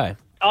at Aveo?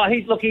 Oh,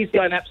 he's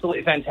going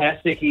absolutely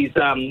fantastic. He's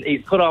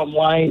put on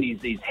weight.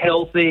 He's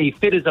healthy,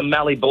 fit as a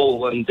mallee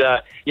bull, and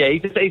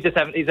he's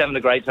having a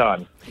great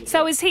time.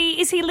 So is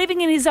he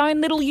living in his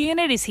own little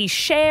unit? Is he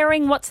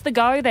sharing? What's the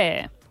go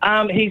there?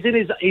 He's in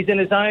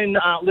his own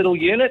little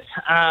unit.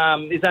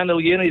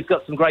 He's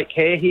got some great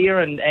care here,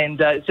 and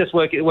it's just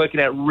working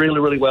out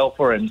really, really well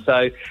for him.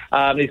 So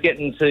he's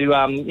getting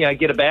to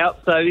get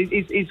about. So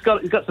he's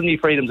got some new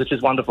freedoms, which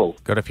is wonderful.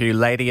 Got a few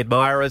lady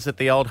admirers at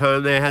the old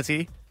home there, has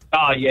he?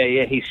 Oh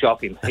yeah, he's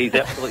shocking. He's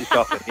absolutely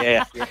shocking.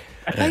 Yeah.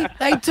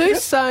 They do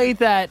say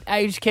that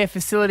aged care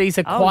facilities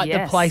are quite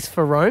the place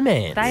for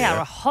romance. They are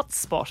a hot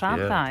spot,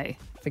 aren't they?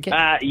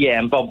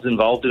 And Bob's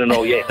involved in it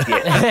all, yes.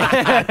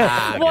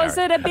 Was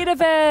it a bit of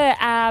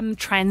a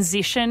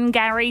transition,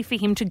 Gary, for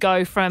him to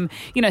go from,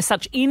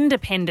 such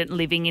independent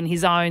living in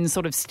his own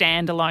sort of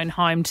standalone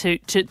home to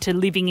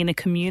living in a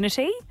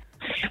community?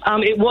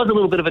 It was a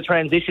little bit of a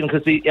transition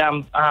because he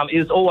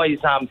was always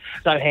so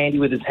handy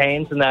with his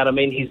hands and that. I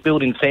mean, he's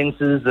building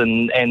fences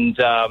and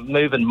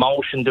moving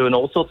mulch and doing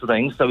all sorts of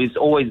things, so he's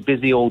always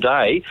busy all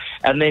day.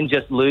 And then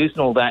just losing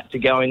all that to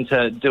go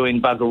into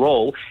doing bugger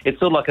all, it's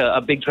sort of like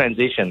a big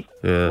transition.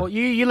 Yeah. Well,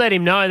 you let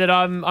him know that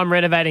I'm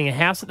renovating a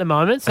house at the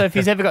moment, so if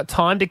he's ever got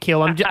time to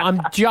kill,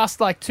 I'm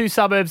just like 2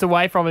 suburbs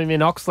away from him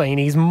in Oxley, and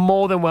he's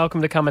more than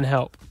welcome to come and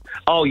help.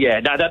 Oh, yeah.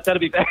 No,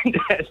 that'd be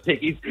fantastic.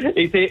 He's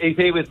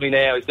here with me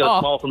now. He's got a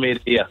smile from ear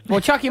to ear.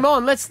 Well, chuck him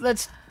on. Let's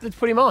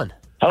put him on.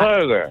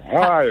 Hello there.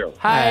 How are you?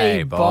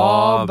 Hey,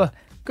 Bob.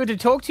 Good to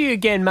talk to you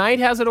again, mate.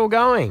 How's it all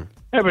going?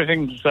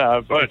 Everything's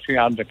virtually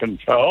under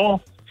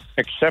control,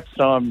 except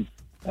I'm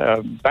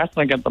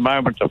battling at the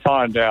moment to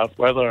find out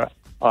whether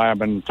I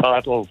am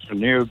entitled to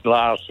new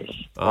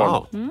glasses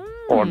or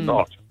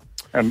not.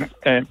 And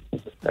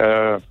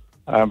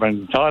I'm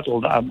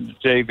entitled under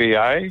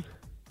DVA.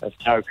 That's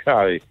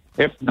okay.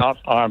 If not,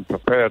 I'm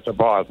prepared to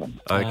buy them.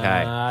 Okay,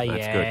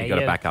 that's good. You've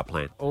got a backup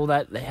plan. All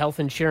that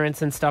health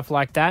insurance and stuff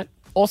like that.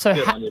 Also,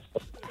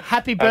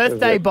 happy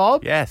birthday,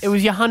 Bob. Yes. It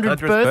was your 100th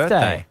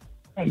birthday.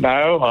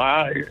 No,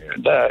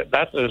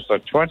 that is the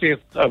 20th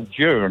of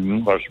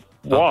June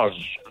was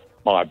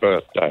my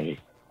birthday.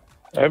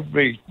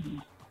 Every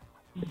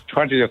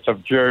 20th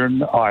of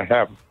June, I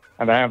have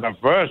an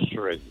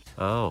anniversary.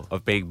 Oh,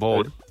 of being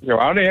born. You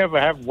only ever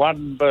have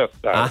one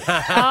birthday. In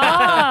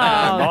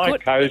my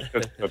case,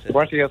 it's the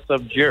 20th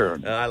of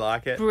June. I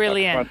like it.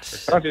 Brilliant. The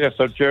 20th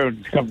of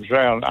June comes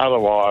round,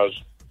 otherwise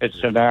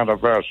it's an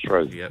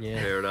anniversary. Yep,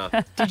 fair enough.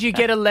 Did you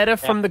get a letter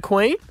from the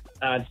Queen?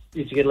 Did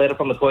you get a letter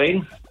from the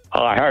Queen?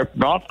 I hope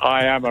not.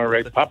 I am a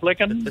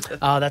Republican.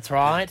 Oh, that's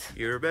right.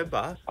 You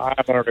remember? I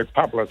am a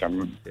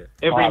Republican.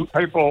 Yeah. My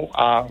people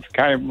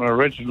came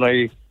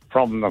originally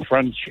from the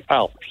French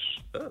Alps.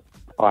 Oh.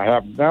 I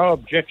have no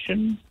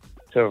objection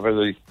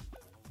to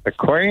the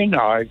Queen.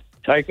 I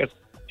take it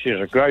she's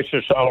a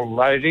gracious old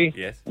lady,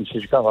 and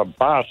she's got a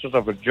bastard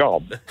of a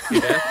job.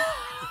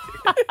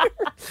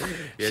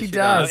 She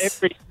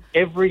does.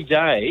 Every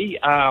day,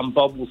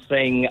 Bob will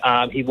sing,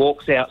 he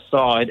walks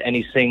outside and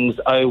he sings,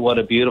 "Oh, what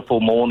a beautiful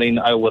morning,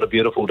 oh, what a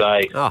beautiful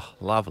day." Oh,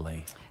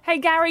 lovely. Hey,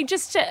 Gary,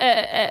 just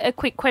a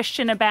quick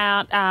question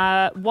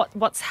about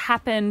what's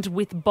happened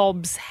with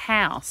Bob's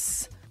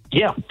house.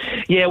 Yeah.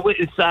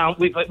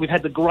 We've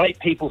had the great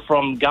people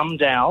from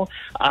Gumdale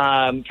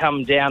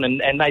come down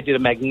and they did a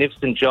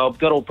magnificent job,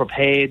 got all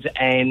prepared,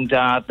 and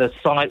the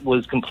site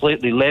was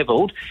completely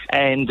levelled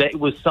and it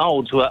was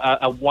sold to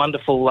a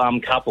wonderful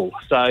couple.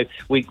 So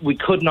we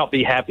could not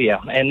be happier,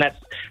 and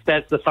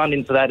that's the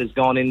funding for that has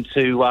gone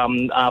into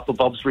for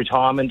Bob's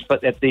retirement,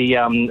 but at the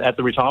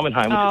retirement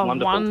home, which is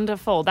wonderful.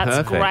 Wonderful! That's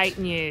Perfect. Great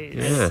news.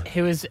 Yeah.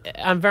 He was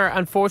very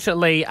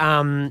unfortunately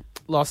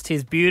lost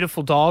his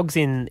beautiful dogs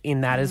in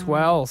that as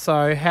well.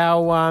 So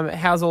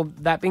how's all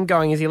that been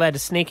going? Is he allowed to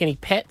sneak any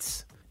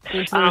pets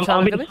into the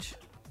retirement village?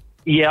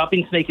 Yeah, I've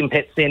been sneaking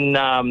pets in.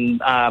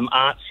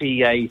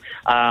 Archie, a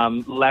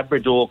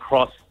Labrador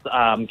cross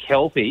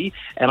Kelpie,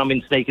 and I've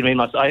been sneaking him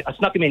in. I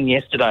snuck him in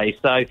yesterday,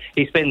 so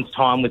he spends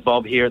time with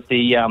Bob here at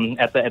the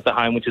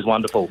home, which is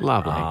wonderful.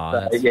 Lovely.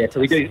 So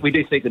we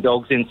do sneak the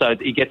dogs in, so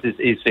he gets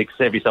his fix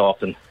every so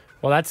often.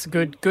 Well, that's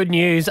good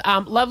news.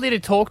 Lovely to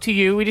talk to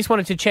you. We just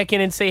wanted to check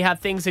in and see how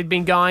things had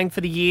been going for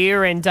the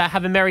year, and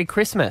have a Merry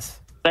Christmas.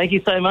 Thank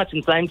you so much,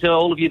 and same to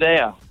all of you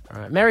there. All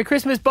right. Merry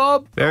Christmas,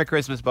 Bob. Merry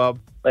Christmas, Bob.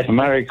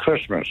 Merry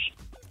Christmas.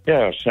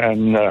 Yes,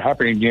 and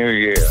Happy New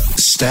Year.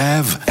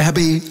 Stav,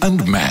 Abby,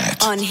 and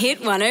Matt. On Hit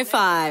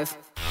 105.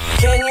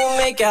 Can you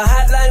make a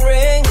hotline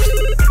ring?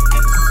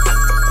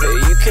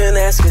 You can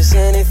ask us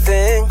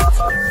anything.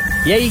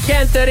 Yeah, you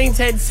can. 13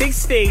 10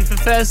 60 for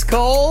first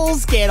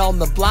calls. Get on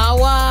the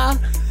blower.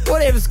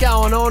 Whatever's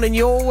going on in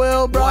your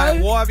world, bro.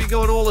 Why have you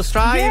gone all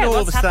Australian all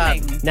of a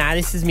sudden? Nah,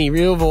 this is me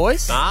real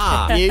voice.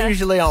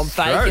 Usually I'm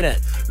faking it.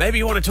 Maybe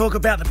you want to talk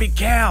about the big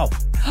cow.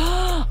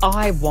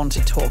 I want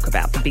to talk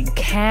about the big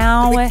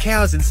cow. The big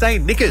cow's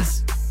insane.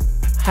 Knickers.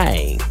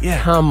 Hey,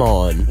 come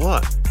on.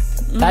 What?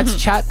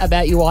 That's chat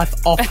about your wife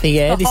off the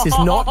air. This is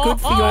not good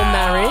for your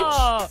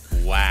marriage.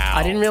 Wow.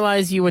 I didn't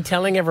realise you were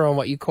telling everyone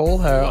what you call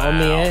her on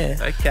the air.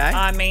 Okay.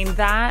 I mean,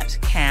 that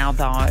cow,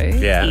 though,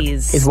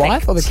 is His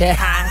wife or the cow?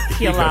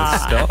 spectacular. You gotta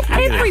stop.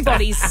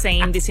 Everybody's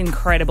seen this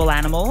incredible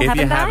animal, If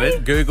haven't you they?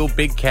 haven't, Google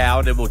big cow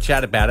and then we'll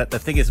chat about it. The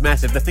thing is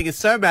massive. The thing is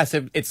so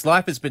massive, its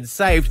life has been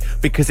saved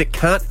because it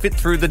can't fit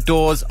through the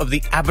doors of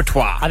the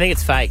abattoir. I think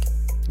it's fake.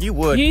 You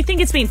would. You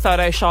think it's been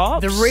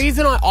photoshopped? The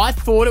reason I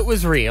thought it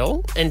was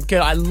real, and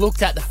I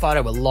looked at the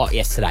photo a lot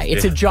yesterday.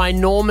 It's a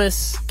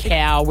ginormous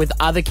cow with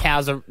other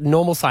cows,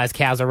 normal-sized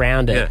cows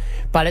around it,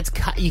 but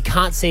you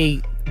can't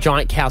see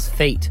giant cow's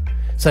feet.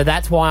 So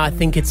that's why I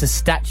think it's a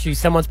statue.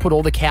 Someone's put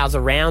all the cows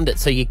around it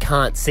so you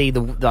can't see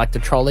the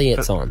trolley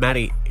it's on.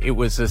 Matty, it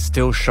was a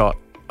still shot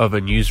of a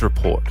news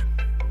report.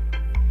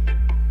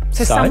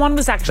 So someone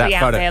was actually that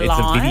out photo, there it's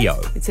live? a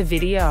video. It's a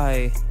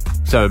video.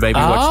 So maybe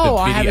watch the video.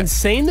 I haven't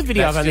seen the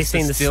video. I've only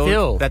seen the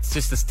still. That's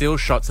just a still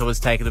shot someone's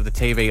taken of the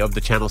TV of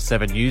the Channel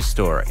 7 news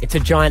story. It's a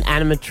giant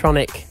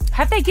animatronic.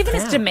 Have they given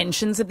us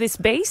dimensions of this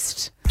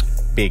beast?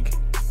 Big.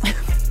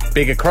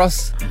 Big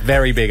across,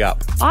 very big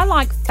up. I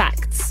like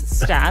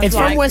facts, Stav. It's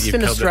from Western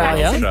You've come to the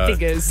Australia. wrong show.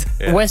 Figures.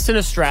 Yeah. Western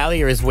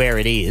Australia is where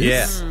it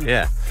is.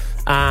 Yeah.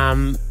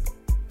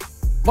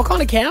 What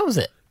kind of cow is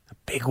it? A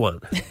big one.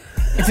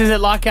 Is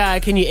it like,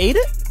 can you eat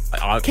it?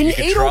 Can you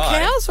eat all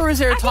try. cows, or is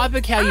there a type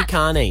of cow you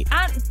can't eat?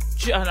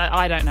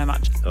 I don't know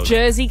much. Okay.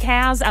 Jersey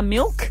cows are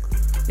milk?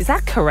 Is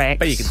that correct?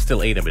 But you can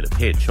still eat them in a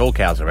pinch. All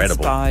cows are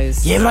edible.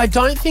 Suppose. Yeah, but I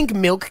don't think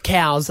milk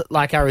cows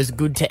are as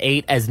good to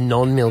eat as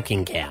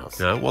non-milking cows.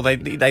 No, well,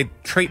 they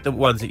treat the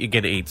ones that you're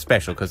going to eat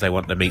special because they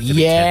want the meat to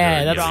be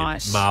Yeah, tender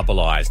that's and right.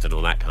 marbleized and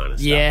all that kind of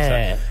stuff.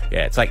 Yeah. So,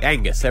 yeah, it's like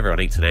Angus. Everyone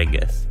eats an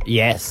Angus.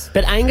 Yes,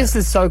 but Angus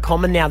is so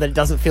common now that it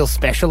doesn't feel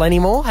special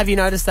anymore. Have you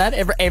noticed that?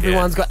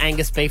 Everyone's got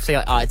Angus beef, so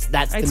you're like,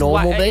 that's the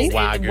normal beef.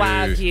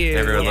 Wagyu.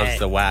 Everyone loves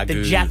the Wagyu.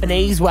 The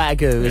Japanese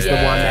Wagyu is the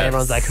one that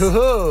everyone's like,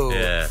 hoo-hoo.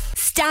 Yeah.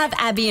 Stav,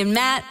 Abby and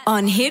Matt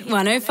on Hit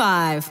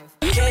 105.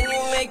 Can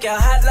you make a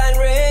hotline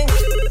ring?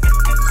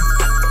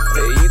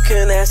 You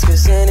can ask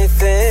us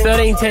anything.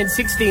 13 10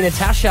 60,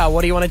 Natasha,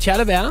 what do you want to chat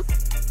about?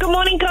 Good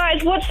morning,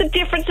 guys. What's the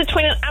difference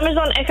between an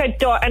Amazon Echo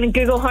Dot and a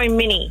Google Home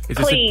Mini?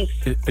 Please.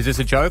 Is this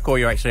a joke or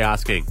you're actually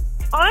asking?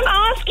 I'm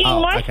asking.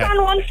 Oh, My okay. son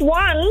wants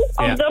one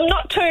Yeah. of them,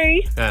 not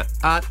two.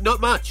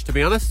 Not much, to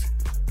be honest.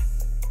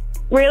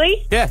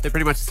 Really? Yeah, they're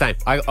pretty much the same.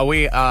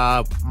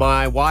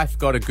 My wife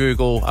got a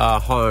Google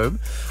Home,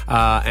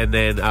 and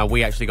then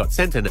we actually got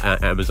sent an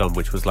Amazon,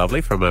 which was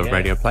lovely, from a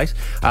radio place.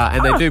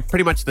 And they do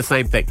pretty much the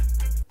same thing.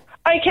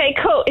 Okay,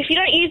 cool. If you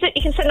don't use it,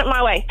 you can send it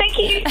my way. Thank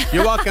you.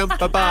 You're welcome.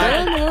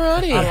 Bye-bye.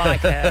 Alrighty. I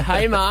like it.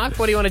 Hey, Mark,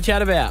 what do you want to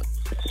chat about?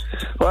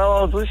 Well,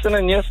 I was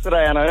listening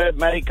yesterday and I heard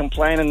Matty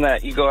complaining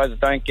that you guys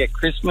don't get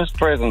Christmas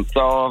presents.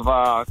 So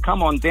I've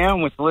come on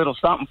down with a little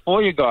something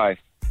for you guys.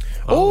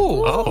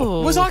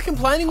 Oh. Was I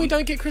complaining we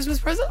don't get Christmas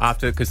presents?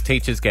 Because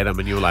teachers get them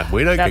and you were like,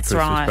 we don't get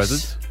Christmas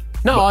presents.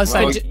 No, I was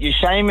saying...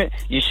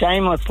 You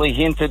shamelessly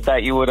hinted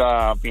that you would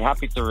be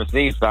happy to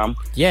receive some.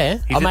 Yeah.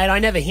 Mate, I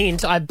never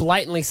hint. I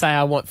blatantly say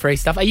I want free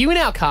stuff. Are you in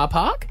our car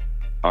park?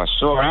 I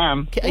sure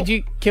am.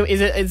 You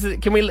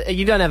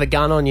don't have a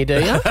gun on you, do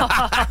you?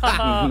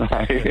 No.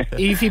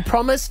 If you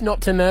promise not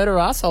to murder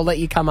us, I'll let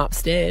you come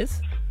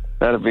upstairs.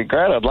 That'd be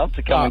great. I'd love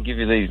to come and give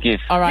you these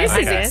gifts. All right, This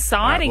is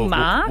exciting,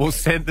 Mark. We'll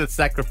send the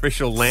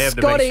sacrificial lamb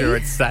to make sure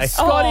it's safe.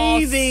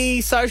 Scotty,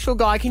 the social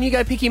guy, can you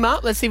go pick him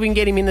up? Let's see if we can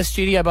get him in the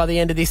studio by the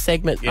end of this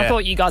segment. I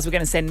thought you guys were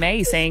going to send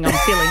me, seeing I'm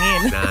filling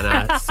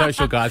in. No.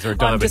 Social guys are a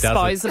dime I'm a dozen.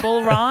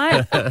 disposable,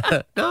 right?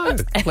 No,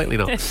 completely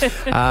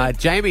not.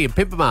 Jamie and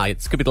Pimpama,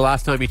 it's going to be the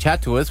last time you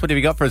chat to us. What have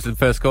you got for us in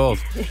first calls?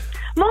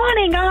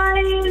 Morning,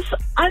 guys.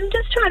 I'm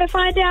just trying to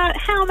find out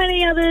how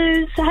many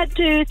others had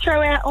to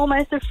throw out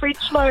almost a fridge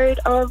load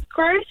of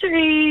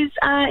groceries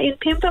in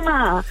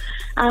Pimpama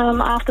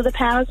after the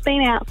power's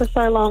been out for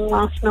so long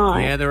last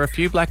night. Yeah, there are a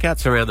few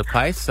blackouts around the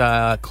place.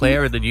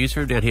 Claire in the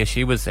newsroom down here,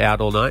 she was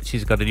out all night.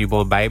 She's got a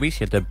newborn baby. She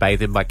had to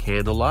bathe him by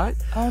candlelight.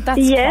 Oh,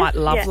 that's quite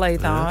lovely,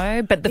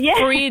 though. But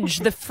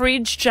the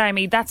fridge,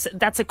 Jamie, that's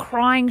a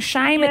crying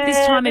shame at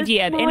this time of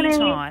year, at any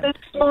time. This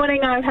morning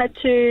morning I've had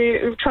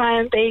to try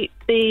and beat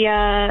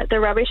the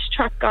rubbish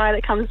truck guy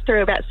that comes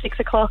through about 6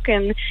 o'clock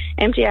and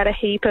empty out a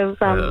heap of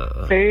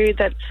food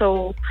that's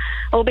all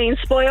been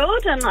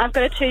spoiled. And I've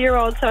got a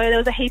 2-year-old, so there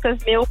was a heap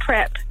of meal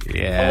prep.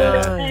 Gone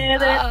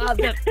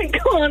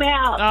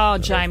out. Oh,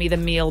 Jamie, the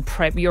meal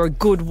prep. You're a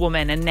good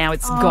woman, and now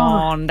it's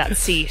gone.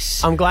 That's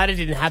it. I'm glad it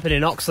didn't happen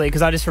in Oxley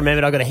because I just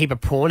remembered I got a heap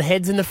of prawn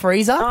heads in the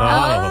freezer.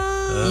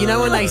 You know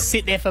when they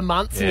sit there for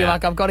months and you're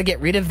like, I've got to get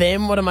rid of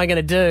them. What am I going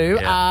to do?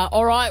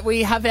 All right,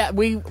 we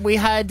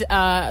had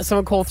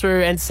someone call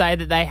through and say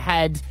that they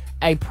had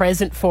a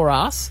present for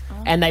us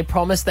and they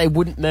promised they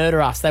wouldn't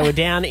murder us. They were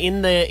down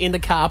in the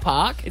car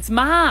park. It's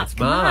Mark.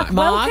 Mark.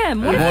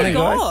 Welcome. Good morning,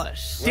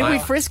 gosh. Did we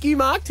frisk you,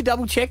 Mark, to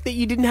double check that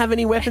you didn't have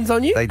any weapons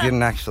on you? They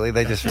didn't actually.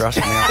 They just rushed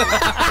me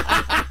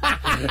out.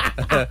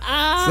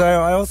 So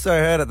I also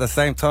heard at the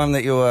same time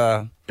that you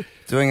were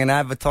doing an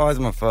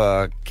advertisement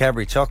for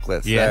Cadbury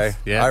chocolates. Yes,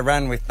 so I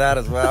ran with that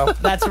as well.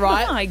 That's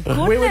right. Oh, my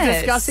goodness. We were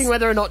discussing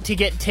whether or not to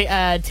get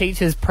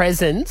teachers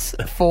presents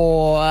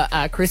for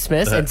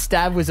Christmas, and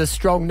Stav was a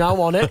strong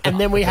no on it. And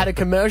then we had a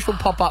commercial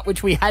pop up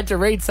which we had to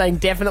read saying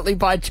definitely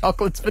buy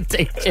chocolates for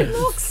teachers.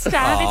 Look,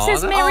 Stav, it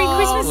says Merry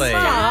Christmas,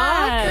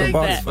 Stav. The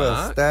box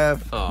for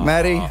Stav,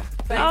 Maddie.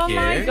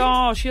 My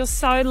gosh, you're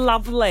so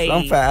lovely.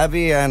 Some for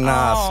Abby and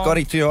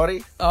Scotty Too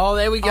Hottie. Oh,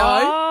 there we go.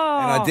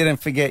 And I didn't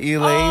forget you,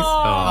 Lise.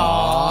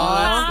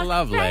 That's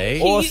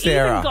lovely. Or You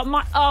Sarah. even got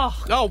my,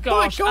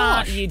 gosh,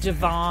 aren't you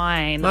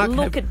divine? Mark,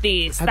 Look at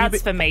this. have you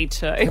That's been- for me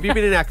too. Have you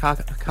been in our car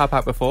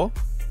park before?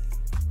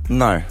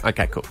 No.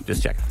 Okay, cool.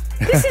 Just check.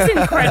 This is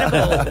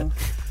incredible.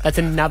 That's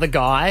another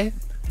guy.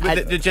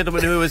 The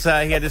gentleman who was, he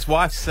had his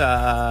wife's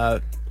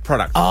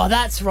product. Oh,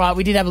 that's right.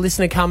 We did have a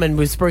listener come and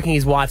was spruiking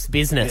his wife's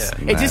business.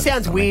 Yeah. It just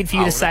sounds weird for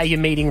you to say you're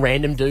meeting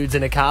random dudes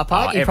in a car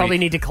park. You probably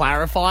need to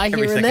clarify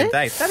Every here and second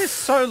there. date. That is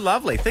so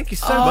lovely. Thank you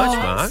so much,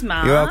 Mark.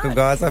 Smart. You're welcome,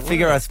 guys. I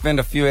figure I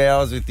spend a few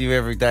hours with you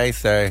every day,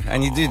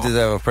 and you do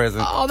deserve a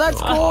present. Oh, that's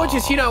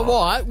gorgeous. You know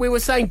what? We were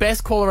saying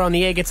best caller on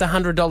the air gets a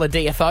 $100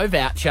 DFO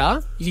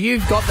voucher.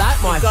 You've got that,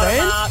 my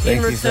friend,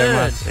 in Thank you so return.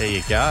 much. There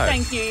you go.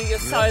 Thank you. You're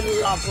so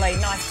lovely.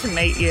 Nice to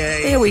meet you.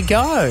 There we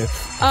go.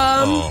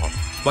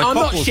 My I'm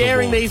not cockles are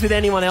sharing warm. these with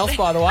anyone else,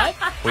 by the way.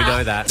 We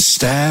know that.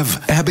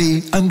 Stav,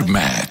 Abby, and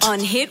Matt. On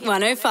Hit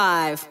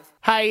 105.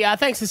 Hey,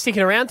 thanks for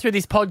sticking around through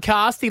this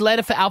podcast. The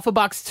letter for Alpha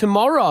Bucks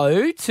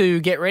tomorrow to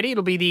get ready.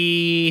 It'll be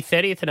the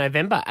 30th of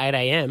November, 8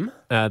 a.m.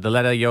 The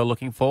letter you're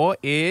looking for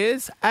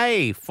is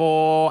A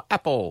for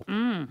Apple.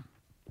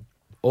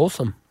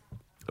 Awesome.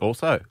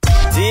 Also.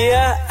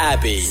 Dear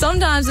Abby.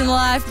 Sometimes in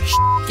life,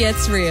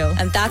 gets real,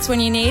 and that's when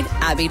you need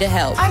Abby to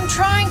help. I'm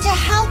trying to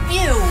help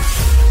you.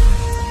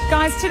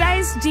 Guys,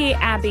 today's Dear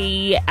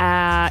Abby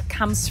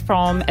comes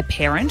from a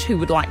parent who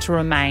would like to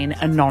remain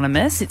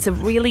anonymous. It's a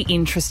really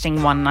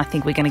interesting one, and I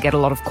think we're going to get a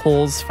lot of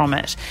calls from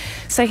it.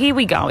 So here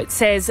we go. It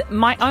says,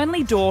 my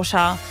only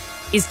daughter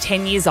is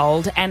 10 years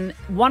old and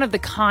one of the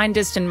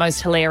kindest and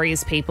most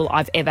hilarious people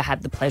I've ever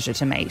had the pleasure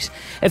to meet.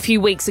 A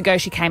few weeks ago,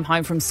 she came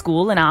home from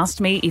school and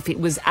asked me if it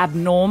was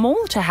abnormal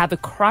to have a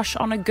crush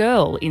on a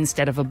girl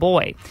instead of a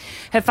boy.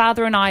 Her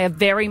father and I are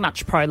very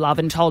much pro-love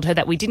and told her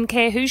that we didn't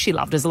care who she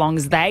loved as long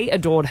as they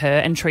adored her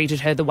and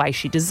treated her the way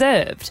she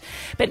deserved.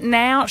 But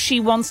now she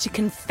wants to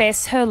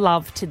confess her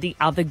love to the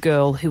other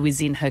girl who is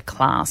in her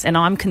class, and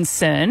I'm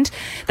concerned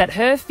that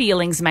her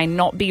feelings may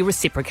not be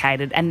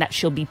reciprocated and that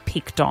she'll be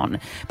picked on.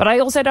 But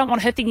I also don't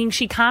want her thinking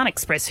she can't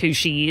express who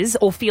she is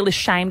or feel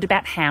ashamed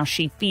about how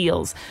she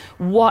feels.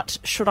 What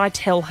should I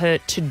tell her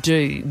to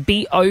do?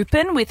 Be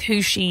open with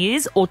who she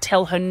is or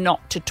tell her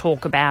not to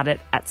talk about it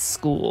at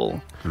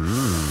school?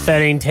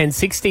 13 10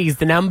 60 is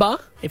the number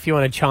if you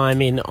want to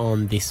chime in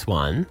on this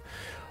one.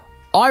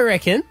 I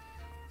reckon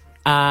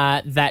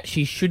that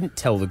she shouldn't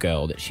tell the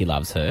girl that she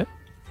loves her.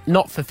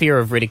 Not for fear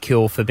of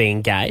ridicule for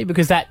being gay,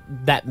 because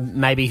that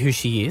may be who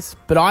she is.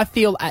 But I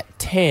feel at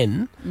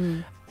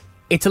 10...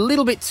 it's a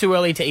little bit too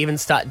early to even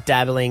start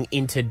dabbling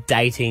into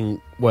dating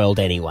world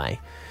anyway.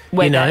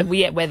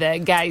 Whether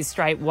gay,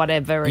 straight,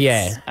 whatever.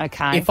 It's,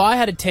 okay. If I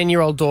had a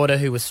 10-year-old daughter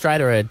who was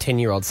straight or a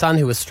 10-year-old son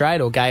who was straight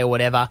or gay or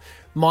whatever,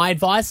 my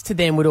advice to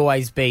them would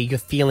always be your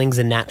feelings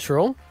are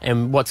natural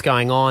and what's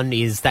going on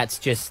is that's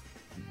just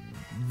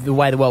the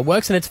way the world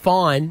works and it's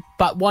fine,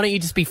 but why don't you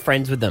just be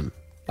friends with them?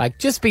 Like,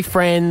 just be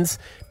friends,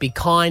 be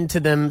kind to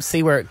them,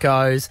 see where it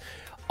goes.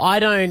 I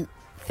don't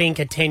think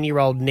a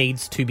 10-year-old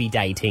needs to be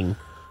dating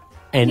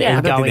and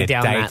I don't going think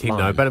they're down that dating, line.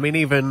 though. But I mean,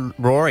 even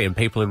Rory and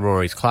people in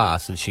Rory's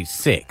class, and she's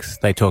 6,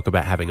 they talk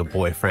about having a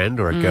boyfriend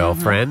or a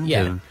girlfriend.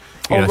 Yeah. And,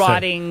 or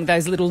writing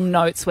those little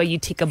notes where you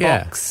tick a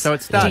box. So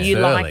it starts Do you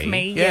early. like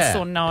me? Yes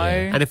or no?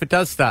 And if it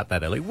does start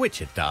that early,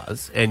 which it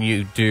does, and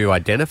you do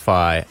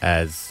identify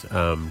as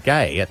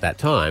gay at that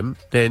time,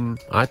 then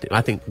I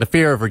think the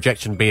fear of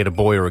rejection, be it a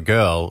boy or a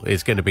girl,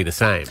 is going to be the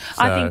same. So,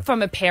 I think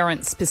from a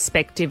parent's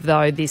perspective,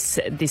 though, this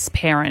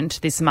parent,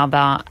 this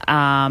mother,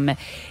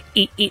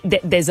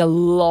 there's a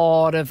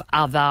lot of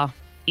other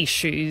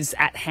issues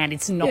at hand.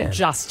 It's not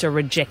just a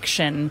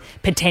rejection.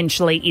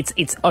 Potentially,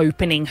 it's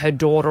opening her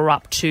daughter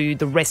up to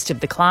the rest of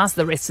the class,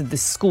 the rest of the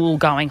school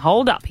going,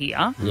 hold up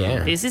here.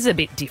 Yeah. This is a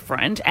bit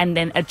different. And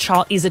then a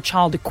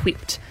child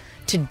equipped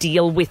to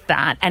deal with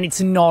that? And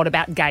it's not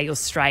about gay or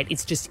straight.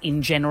 It's just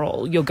in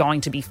general, you're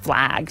going to be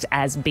flagged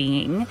as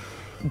being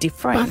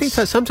different. I think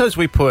so. Sometimes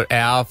we put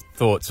our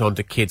thoughts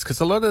onto kids because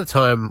a lot of the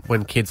time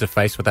when kids are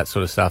faced with that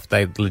sort of stuff,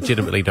 they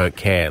legitimately don't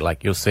care.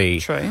 Like you'll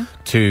see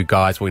two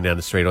guys walking down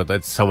the street, or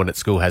that someone at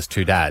school has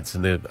two dads,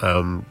 and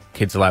the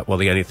kids are like, well,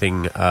 the only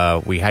thing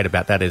we hate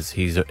about that is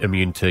he's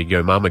immune to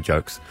yo mama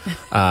jokes.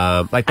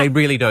 Like they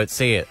really don't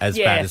see it as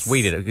bad as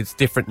we did. It's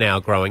different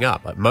now growing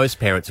up. Like most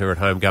parents are at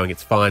home going,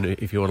 it's fine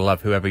if you want to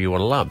love whoever you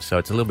want to love. So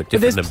it's a little bit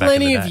different than back in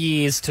the day. There's plenty of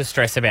years to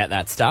stress about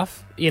that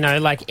stuff. You know,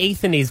 like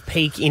Ethan is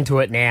peak into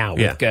it now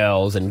with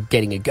girls and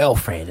getting a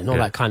girlfriend and all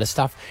that kind of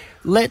stuff.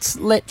 Let's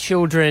let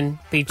children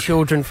be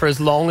children for as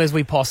long as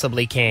we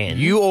possibly can.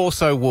 You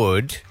also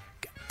would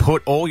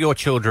put all your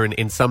children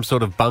in some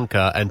sort of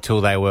bunker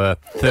until they were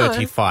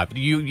 35.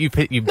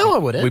 No, I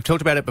wouldn't. We've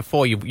talked about it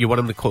before. You want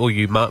them to call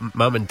you mum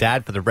and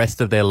dad for the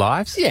rest of their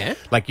lives? Yeah.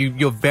 Like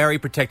you're very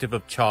protective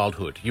of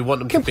childhood. You want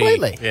them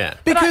Completely. to be... Yeah.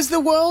 Because the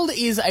world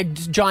is a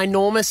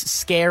ginormous,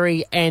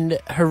 scary and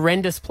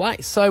horrendous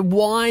place. So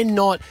why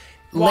not...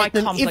 let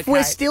them, if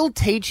we're still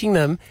teaching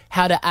them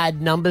how to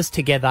add numbers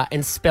together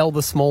and spell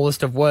the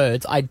smallest of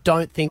words, I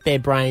don't think their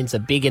brains are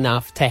big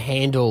enough to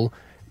handle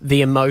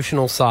the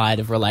emotional side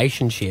of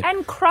relationship.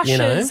 And crushes, you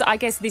know? I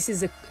guess this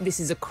is a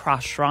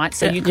crush, right?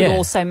 So you could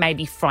also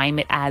maybe frame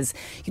it as,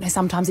 you know,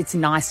 sometimes it's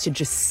nice to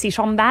just sit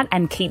on that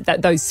and keep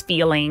those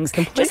feelings,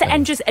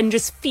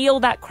 just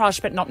feel that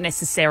crush, but not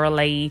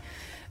necessarily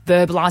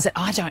verbalise it.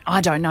 I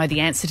don't know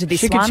the answer to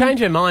this. She could change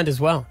her mind as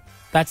well.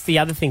 That's the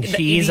other thing.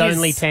 She is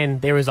only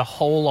 10. There is a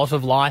whole lot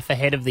of life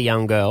ahead of the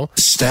young girl.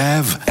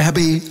 Stav,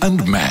 Abby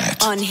and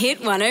Matt. On Hit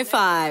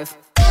 105.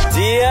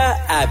 Dear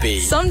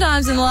Abby.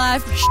 Sometimes in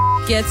life,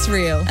 gets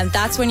real. And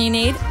that's when you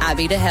need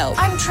Abby to help.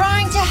 I'm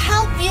trying to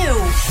help you.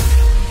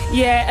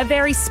 Yeah, a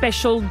very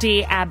special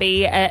Dear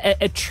Abby,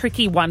 a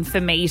tricky one for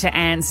me to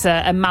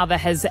answer. A mother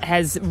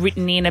has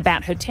written in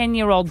about her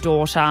 10-year-old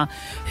daughter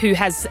who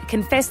has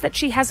confessed that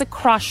she has a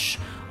crush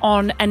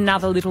on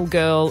another little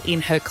girl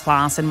in her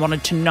class and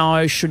wanted to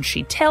know, should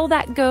she tell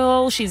that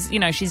girl? She's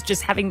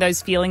just having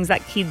those feelings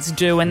that kids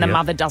do, and the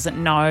mother doesn't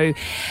know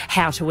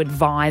how to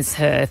advise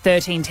her.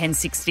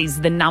 131060 is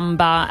the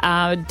number.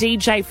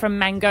 DJ from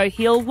Mango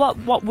Hill,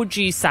 what would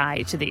you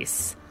say to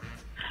this?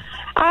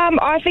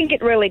 I think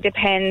it really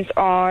depends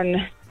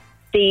on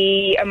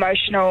the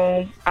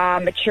emotional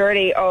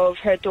maturity of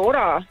her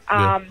daughter.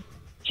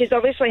 She's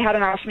obviously had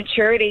enough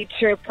maturity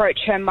to approach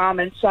her mum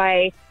and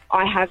say,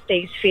 I have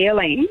these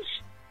feelings.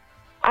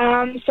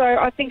 So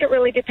I think it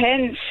really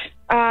depends.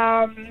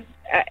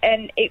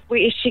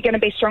 Is she going to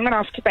be strong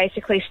enough to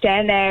basically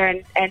stand there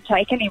and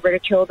take any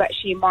ridicule that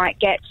she might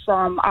get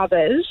from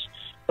others,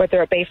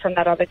 whether it be from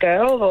that other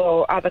girl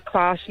or other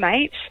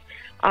classmates,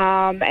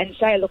 and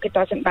say, look, it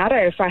doesn't matter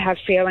if I have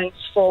feelings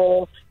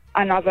for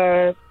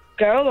another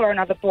girl or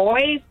another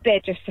boy. They're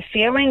just the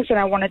feelings and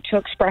I wanted to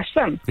express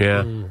them.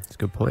 Yeah, that's a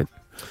good point.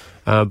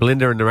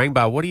 Belinda in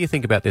Narangba, what do you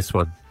think about this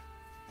one?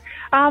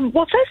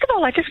 Well, first of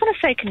all, I just want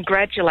to say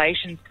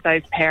congratulations to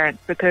those parents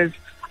because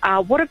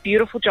what a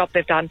beautiful job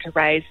they've done to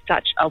raise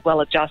such a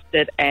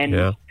well-adjusted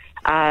and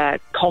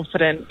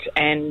confident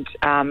and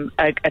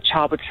a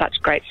child with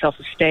such great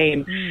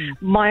self-esteem.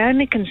 My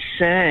only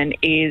concern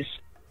is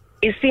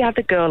the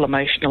other girl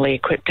emotionally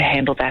equipped to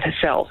handle that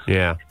herself?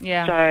 Yeah.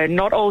 So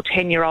not all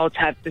 10-year-olds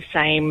have the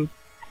same,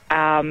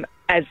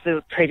 as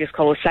the previous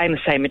caller was saying,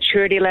 the same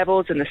maturity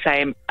levels and the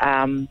same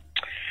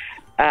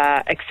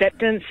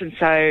acceptance, and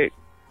so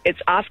it's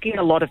asking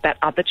a lot of that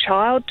other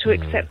child to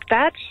accept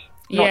that,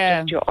 not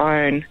just your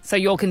own. So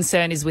your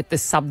concern is with the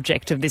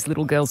subject of this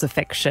little girl's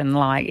affection.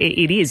 Like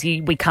it is,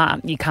 you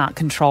can't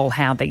control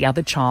how the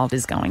other child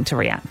is going to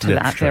react to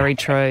that. True. Very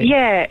true.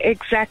 Yeah,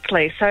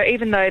 exactly. So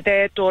even though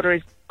their daughter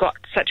has got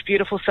such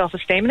beautiful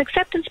self-esteem and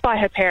acceptance by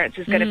her parents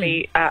is going to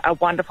be a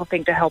wonderful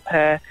thing to help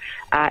her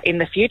in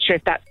the future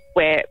if that's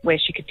where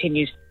she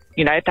continues.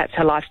 You know, if that's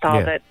her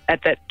lifestyle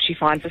that she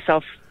finds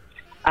herself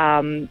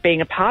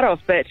being a part of,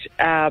 but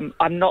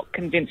I'm not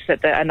convinced that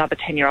another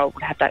 10-year-old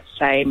would have that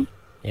same.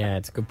 Yeah,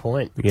 it's a good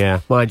point. Yeah,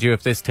 mind you,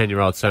 if this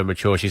 10-year-old's so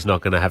mature, she's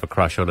not going to have a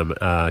crush on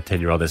a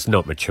 10-year-old that's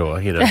not mature,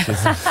 you know.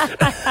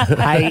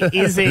 Hey,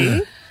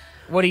 Izzy,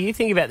 what do you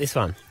think about this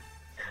one?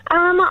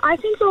 I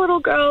think the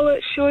little girl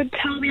should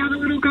tell the other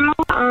little girl.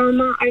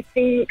 I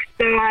think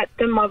that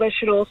the mother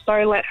should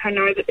also let her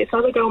know that this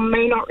other girl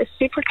may not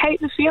reciprocate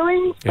the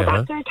feelings, but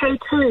that's okay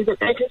too, that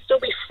they can still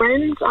be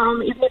friends,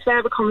 even if they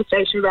have a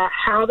conversation about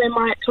how they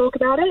might talk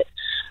about it.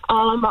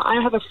 I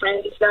have a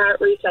friend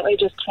that recently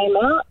just came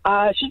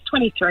out. She's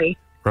 23.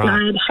 Right.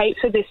 And I'd hate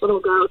for this little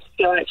girl to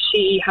feel like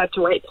she had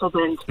to wait till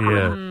then.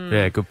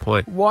 Yeah, good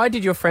point. Why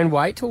did your friend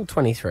wait till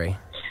 23?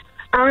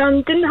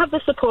 Didn't have the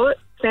support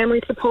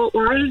family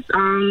support-wise.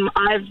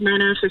 I've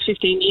known her for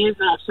 15 years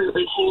and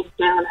absolutely hands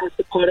down has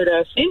supported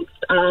her since.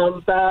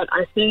 But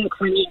I think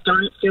when you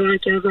don't feel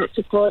like you have that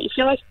support, you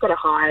feel like you've got to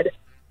hide.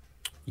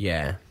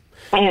 Yeah.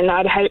 And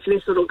I'd hate for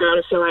this little girl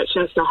to feel like she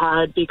has to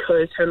hide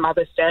because her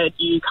mother said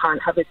you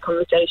can't have this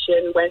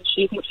conversation when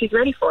she thinks she's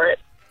ready for it.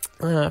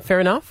 Fair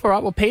enough. All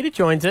right, well, Peter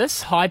joins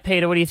us. Hi,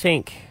 Peter, what do you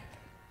think?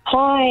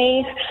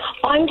 Hi.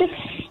 I'm just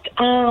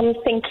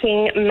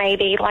thinking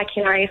maybe,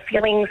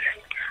 feelings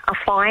are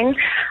fine,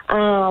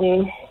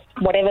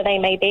 whatever they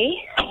may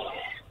be.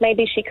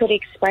 Maybe she could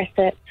express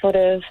it sort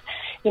of,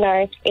 in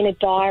a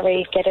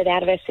diary, get it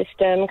out of her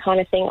system kind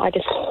of thing. I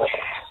just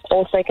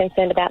also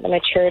concerned about the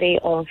maturity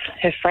of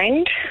her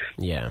friend.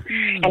 Yeah.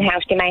 And how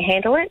she may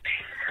handle it.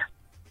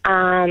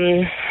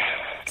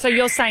 So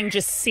you're saying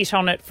just sit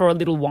on it for a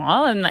little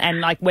while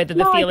and whether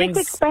the feelings...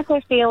 just express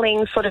her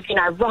feelings, sort of,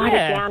 write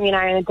it down, in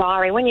a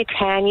diary. When you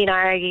can,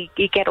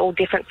 you get all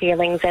different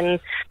feelings and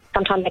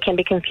sometimes they can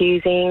be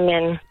confusing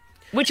and...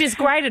 Which is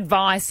great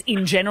advice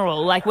in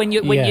general. Like when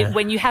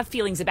you have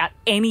feelings about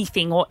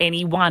anything or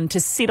anyone, to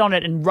sit on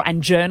it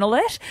and journal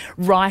it,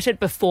 write it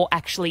before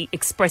actually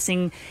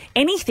expressing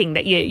anything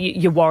that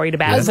you're worried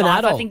about. As in an life,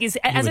 adult, I think is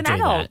you as would an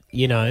do adult.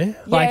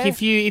 that, like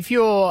if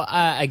you're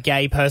a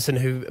gay person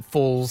who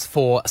falls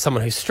for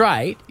someone who's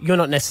straight, you're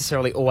not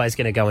necessarily always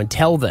going to go and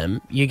tell them.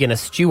 You're going to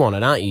stew on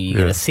it, aren't you? You're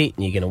going to sit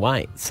and you're going to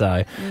wait.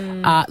 So,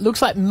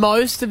 looks like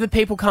most of the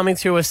people coming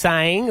through are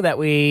saying that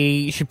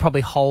we should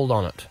probably hold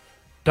on it.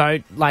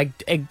 Don't,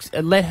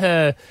 let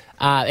her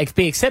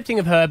be accepting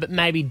of her, but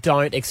maybe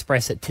don't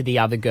express it to the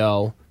other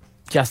girl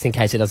just in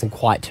case it doesn't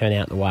quite turn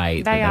out the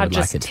way They that are would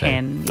just like it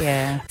 10,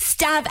 yeah.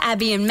 Stab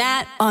Abby and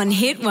Matt on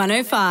Hit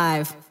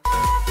 105.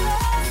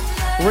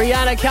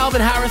 Rihanna, Calvin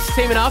Harris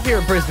teaming up here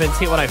at Brisbane's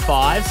Hit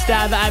 105.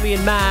 Stab Abby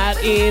and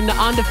Matt in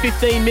under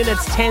 15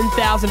 minutes.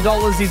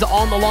 $10,000 is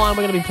on the line.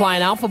 We're going to be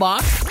playing Alpha Bar.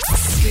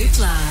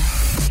 Scoopla.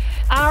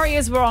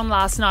 Arias were on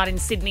last night in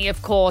Sydney,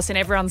 of course, and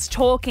everyone's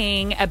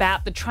talking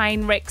about the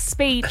train wreck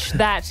speech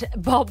that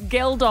Bob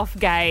Geldof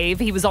gave.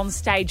 He was on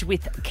stage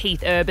with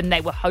Keith Urban.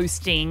 They were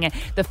hosting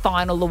the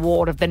final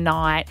award of the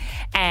night,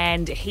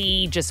 and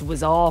he just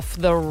was off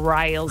the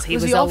rails.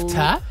 Was he off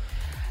tap?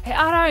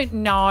 I don't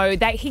know.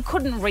 That he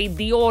couldn't read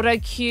the auto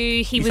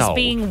cue. He was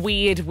being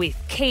weird with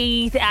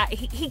Keith.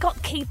 He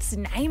got Keith's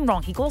name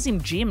wrong. He calls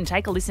him Jim.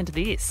 Take a listen to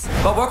this.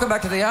 Well, welcome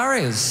back to the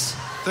Arias.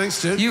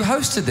 Thanks, dude. You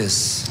hosted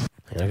this.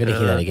 I'm going to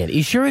hear that again. Are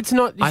you sure it's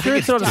not? I think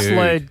it's not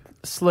a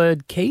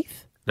slurred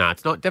Keith? No,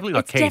 it's not. Definitely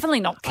not It's Keith.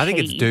 definitely not I think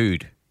it's Keith.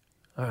 Dude.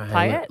 All right,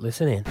 Play it.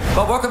 Listen in.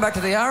 Well, welcome back to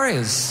the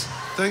Arias.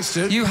 Thanks,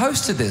 dude. You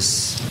hosted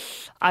this.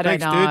 I don't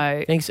Thanks, know.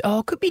 dude. Thanks.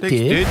 Oh, could be Thanks,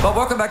 dude. dude. Well,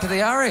 welcome back to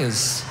the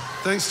Arias.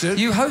 Thanks, dude.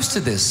 You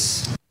hosted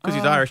this. Because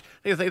he's Irish.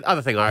 I think the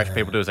other thing Irish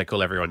people do is they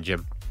call everyone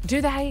Jim. Do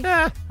they?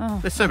 Yeah. Oh,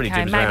 There's so many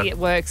okay, Jims maybe around. it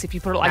works if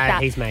you put it like No,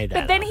 that. he's made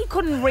that But then he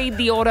couldn't read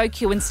the auto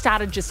cue and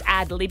started just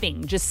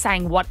ad-libbing, just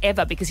saying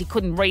whatever because he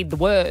couldn't read the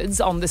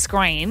words on the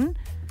screen.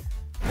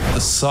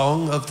 The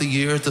song of the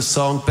year, the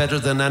song better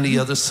than any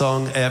other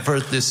song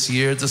ever this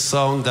year, the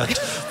song that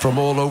from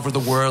all over the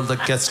world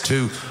that gets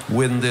to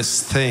win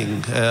this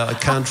thing. I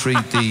can't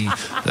read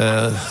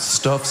the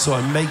stuff, so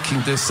I'm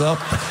making this up,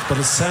 but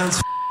it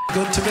sounds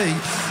good to me.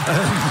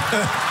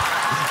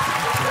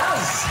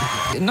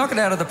 Knock it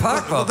out of the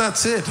park, Well, Bob.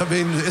 that's it. I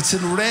mean, it's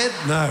in red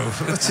now.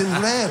 It's in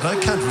red. I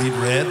can't read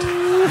red.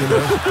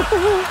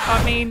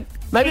 I mean...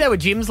 Maybe they were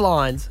Jim's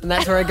lines, and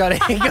that's where he got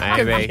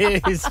Maybe.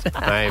 confused.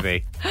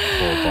 Maybe.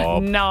 Poor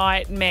Bob.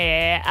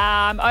 Nightmare.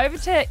 Over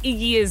to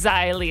Iggy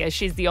Azalea.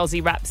 She's the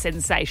Aussie rap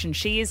sensation.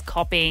 She is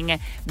copying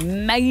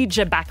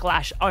major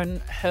backlash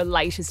on her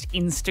latest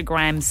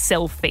Instagram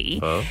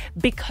selfie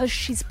because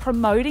she's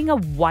promoting a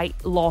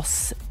weight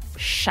loss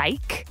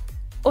shake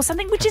or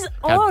something, which is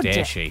How odd.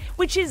 dare she?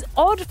 Which is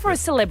odd for a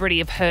celebrity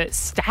of her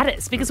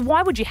status, because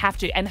why would you have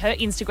to? And her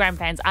Instagram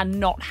fans are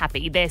not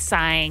happy. They're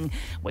saying,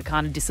 we're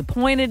kind of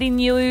disappointed in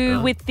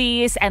you with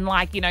this, and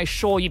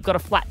sure, you've got a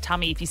flat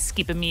tummy if you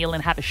skip a meal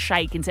and have a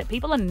shake. And so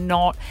people are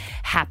not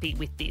happy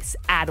with this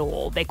at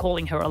all. They're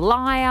calling her a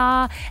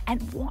liar.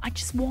 And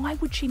why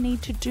would she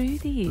need to do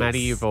this?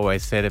 Maddie, you've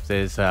always said if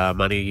there's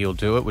money, you'll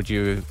do it. Would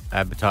you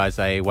advertise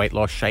a weight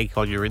loss shake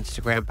on your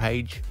Instagram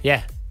page?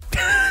 Yeah.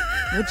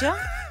 Would you?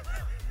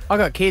 I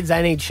got kids,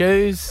 they need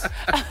shoes.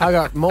 I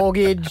got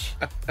mortgage.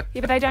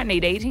 Yeah, but they don't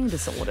need eating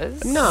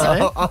disorders.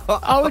 No.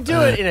 I would do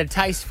it in a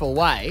tasteful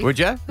way. Would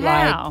you?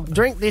 How?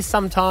 Drink this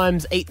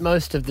sometimes, eat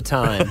most of the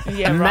time.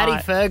 Yeah, Maddie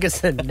right.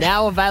 Ferguson,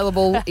 now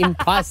available in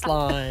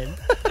Priceline.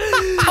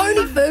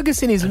 Tony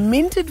Ferguson is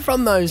minted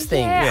from those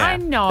things. Yeah, I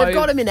know. They've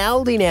got him in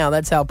Aldi now.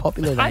 That's how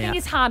popular they I are. think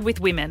it's hard with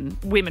women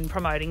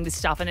promoting this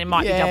stuff, and it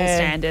might be double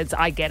standards.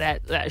 I get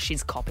it.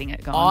 She's copying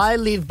it, guys. I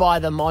live by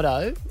the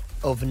motto,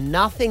 of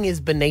nothing is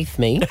beneath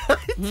me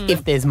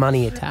if there's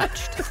money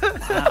attached.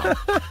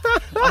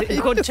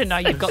 Good to know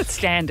you've got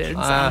standards.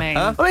 I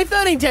mean,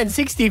 13, 10,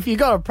 60, if you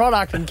got a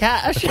product in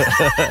cash.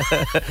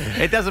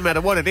 It doesn't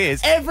matter what it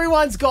is.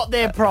 Everyone's got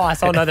their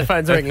price. Oh, no, the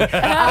phone's ringing.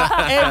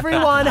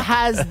 Everyone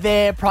has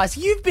their price.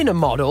 You've been a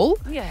model.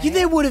 Yeah.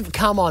 There would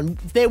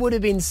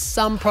have been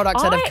some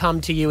products that have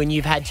come to you and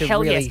you've had to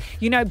hell really... yes.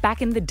 You know,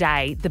 back in the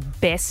day, the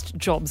best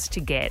jobs to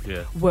get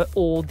were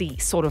all the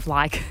sort of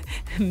like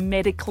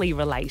medically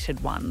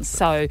related ones.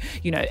 So,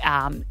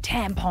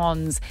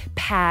 tampons,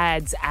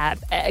 pads,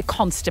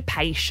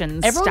 constipation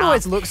Everyone stuff.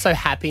 always looks so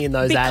happy in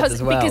those ads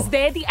as well. Because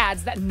they're the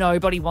ads that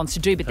nobody wants to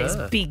do, but there's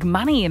big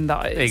money in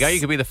those. There you go. You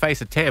could be the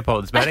face of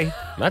tampons, Maddie.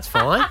 That's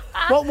fine.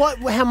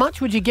 How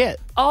much would you get?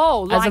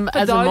 Oh, like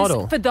as a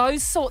model? For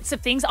those sorts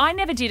of things. I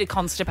never did a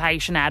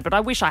constipation ad, but I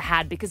wish I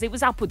had because it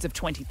was upwards of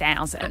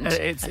 20,000.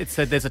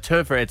 There's a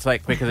term for it. It's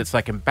like because it's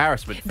like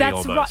embarrassment fee.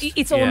 That's almost. right.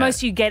 It's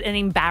almost you get an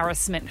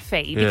embarrassment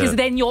fee because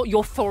then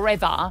you're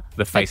forever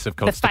the face of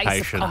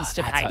constipation.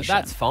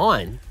 That's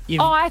fine.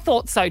 I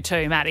thought so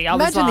too, Maddie.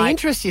 Imagine the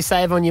interest you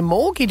save on your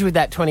mortgage with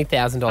that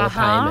 $20,000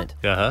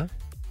 payment.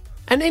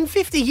 And in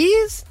 50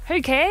 years?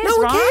 Who cares, No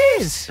one right?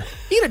 cares.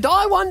 You're going to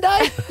die one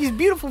day. His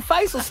beautiful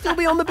face will still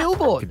be on the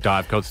billboard. Could die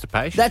of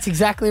constipation. That's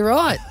exactly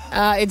right.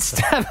 It's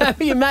Stav,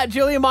 Abby and Matt.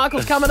 Julia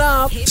Michaels coming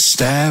up.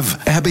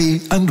 Stav, Abby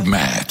and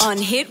Matt. On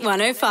Hit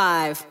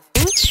 105.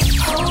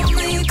 Hold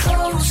me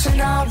close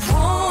and I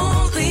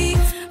won't leave.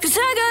 'Cause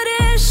I got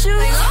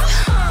issues.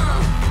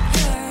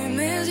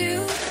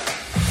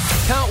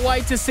 Can't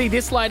wait to see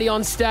this lady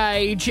on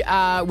stage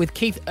with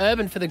Keith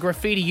Urban for the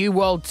Graffiti U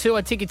World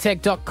Tour.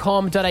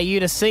 Ticketek.com.au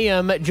to see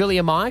him.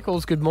 Julia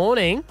Michaels, good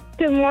morning.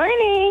 Good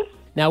morning.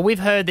 Now, we've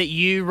heard that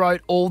you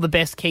wrote all the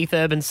best Keith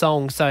Urban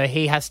songs, so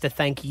he has to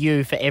thank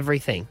you for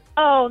everything.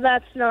 Oh,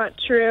 that's not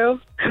true.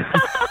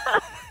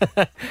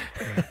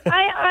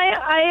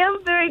 I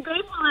am very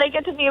grateful that I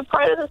get to be a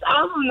part of this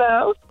album,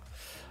 though.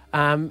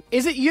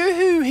 Is it you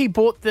who he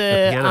bought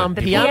the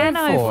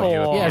piano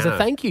for? Yeah, as a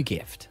thank you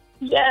gift.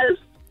 Yes,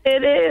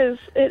 it is.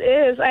 It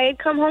is. I had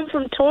come home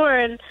from tour,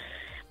 and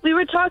we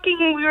were talking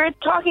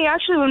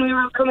actually when we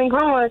were coming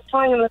home. I was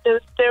telling him that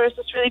there was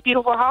this really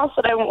beautiful house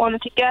that I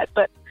wanted to get,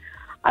 but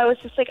I was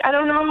just like, I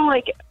don't know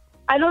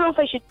if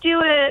I should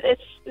do it.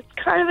 It's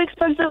kind of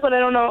expensive, but I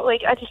don't know.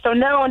 Like, I just don't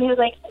know. And he was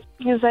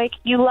like,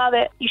 you love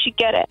it. You should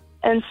get it.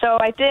 And so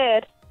I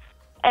did.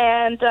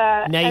 And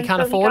now you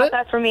can't afford he got it?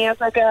 that for me as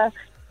like a,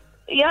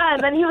 yeah.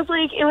 And then he was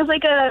like, it was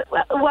like a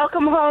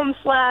welcome home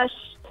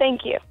 /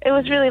 thank you. It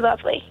was really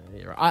lovely.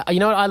 You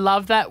know what? I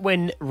love that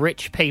when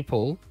rich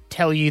people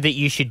tell you that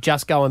you should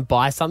just go and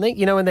buy something.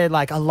 You know, when they're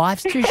like,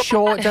 life's too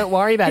short, don't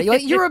worry about it. You're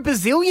like, you're a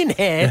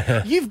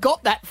bazillionaire. You've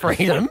got that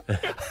freedom.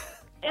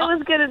 It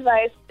was good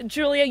advice.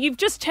 Julia, you've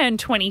just turned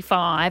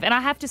 25, and I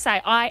have to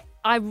say,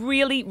 I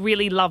really,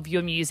 really love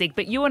your music,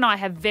 but you and I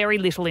have very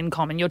little in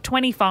common. You're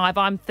 25,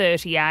 I'm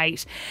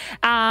 38.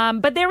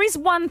 But there is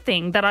one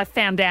thing that I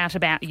found out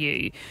about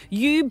you.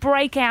 You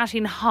break out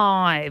in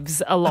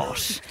hives a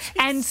lot,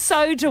 and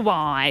so do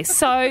I.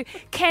 So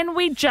can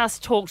we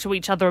just talk to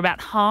each other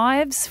about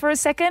hives for a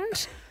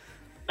second?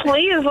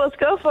 Please, let's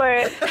go for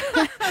it.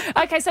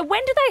 Okay, so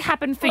when do they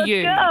happen for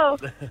you?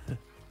 Let's go.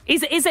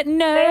 Is it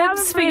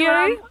nerves for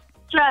you?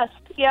 Stressed,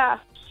 yeah.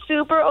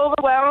 Super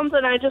overwhelmed,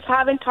 and I just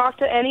haven't talked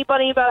to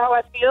anybody about how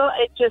I feel.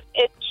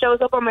 It shows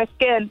up on my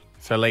skin.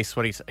 So, Lise,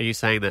 are you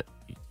saying that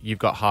you've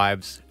got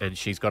hives and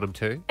she's got them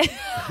too?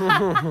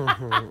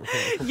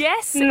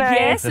 Yes,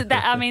 Nice. yes.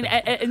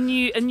 A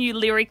new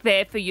lyric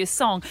there for your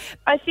song.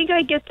 I think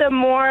I get them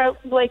more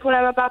like when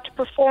I'm about to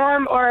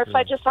perform, or if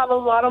I just have a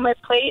lot on my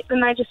plate,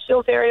 then I just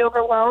feel very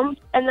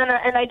overwhelmed, and then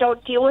I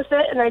don't deal with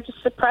it, and I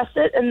just suppress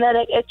it, and then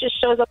it just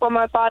shows up on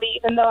my body,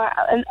 even though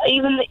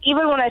even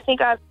when I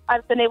think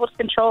I've been able to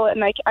control it,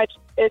 and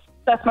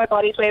that's my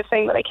body's way of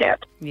saying that I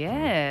can't.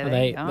 Yeah,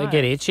 They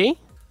get itchy.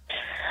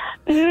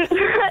 No,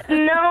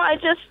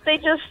 they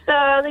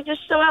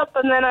just show up,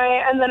 and then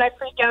I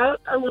freak out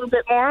a little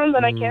bit more, and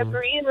then I can't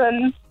breathe,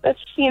 and it's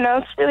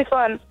really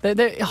fun.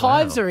 The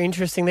hives are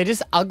interesting. They're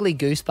just ugly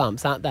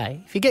goosebumps, aren't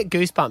they? If you get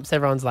goosebumps,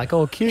 everyone's like,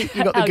 "Oh, cute,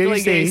 you got the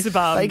Ugly goosies."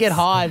 goosebumps. They get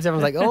hives,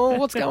 everyone's like, "Oh,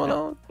 what's going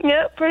on?"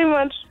 Yeah, pretty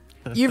much.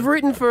 You've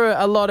written for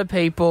a lot of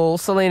people: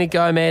 Selena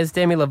Gomez,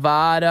 Demi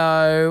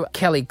Lovato,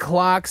 Kelly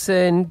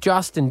Clarkson,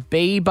 Justin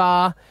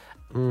Bieber.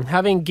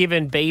 Having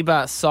given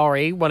Bieber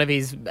Sorry, one of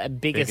his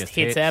biggest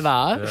hits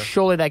ever,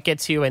 surely that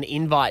gets you an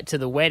invite to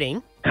the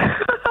wedding.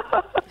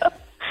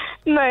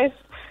 Nice.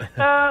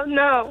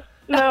 No,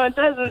 it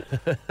doesn't.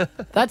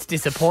 That's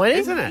disappointing,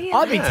 isn't it? Yeah.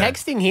 I'd be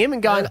texting him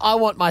and going, I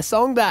want my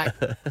song back.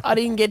 I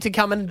didn't get to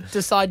come and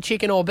decide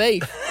chicken or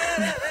beef.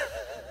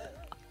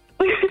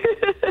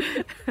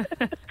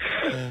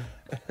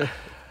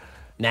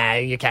 No,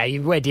 okay,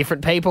 we're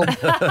different people.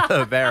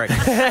 Very.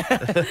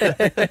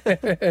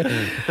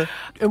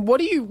 And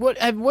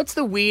what's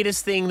the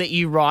weirdest thing that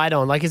you write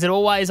on? Like, is it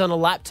always on a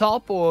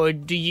laptop, or are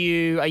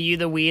you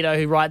the weirdo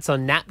who writes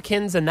on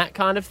napkins and that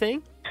kind of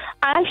thing?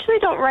 I actually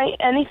don't write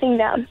anything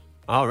down.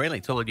 Oh, really?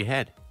 It's all in your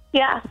head.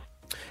 Yeah.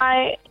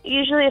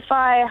 If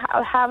I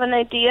have an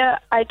idea,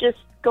 I just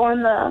go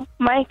on the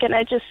mic and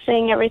I just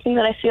sing everything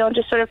that I feel and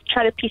just sort of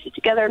try to piece it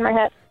together in my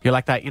head. You're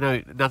like that,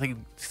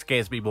 nothing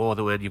scares me more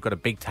than when you've got a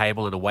big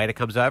table and a waiter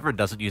comes over and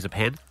doesn't use a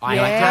pen.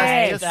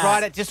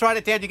 Just write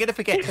it down, you're going to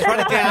forget. Just write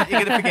it down,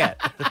 you're going to forget.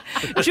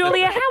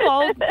 Julia,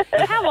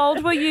 how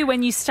old were you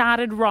when you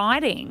started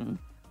writing?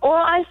 Well,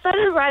 I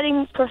started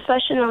writing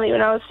professionally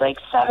when I was like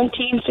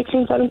 16,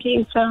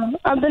 17, so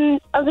I've been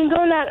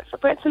going at it for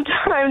quite some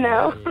time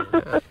now.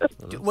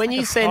 When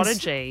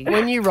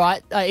you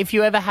write, if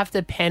you ever have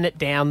to pen it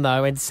down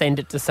though and send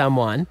it to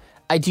someone,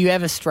 do you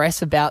ever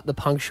stress about the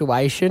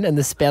punctuation and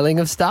the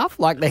spelling of stuff?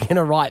 Like they're going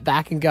to write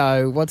back and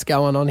go, "What's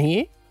going on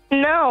here?"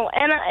 No,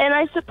 and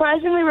I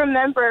surprisingly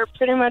remember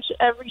pretty much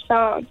every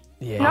song.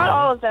 Yeah. Not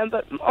all of them,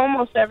 but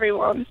almost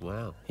everyone.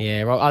 Wow.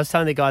 Yeah, well, I was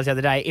telling the guys the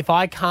other day, if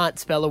I can't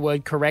spell a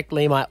word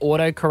correctly, my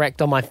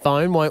autocorrect on my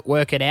phone won't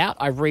work it out.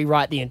 I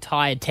rewrite the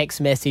entire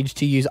text message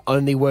to use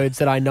only words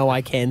that I know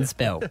I can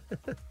spell.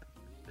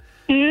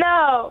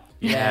 No.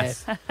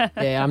 Yes.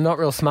 Yeah, I'm not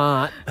real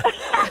smart.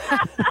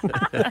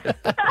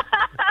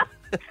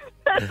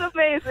 That's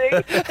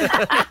amazing.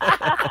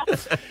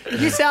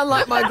 You sound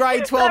like my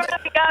grade 12...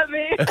 got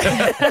me.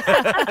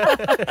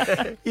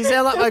 You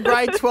sound like my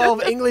grade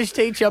 12 English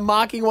teacher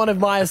marking one of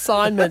my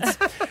assignments.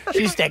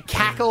 She used to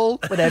cackle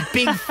with her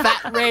big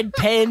fat red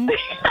pen.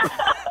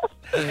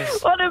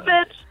 What a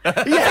bitch.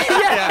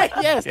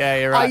 Yes. Yeah,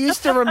 you're right. I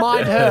used to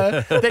remind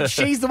her that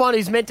she's the one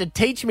who's meant to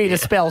teach me to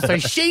spell, so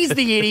she's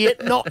the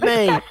idiot, not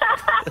me.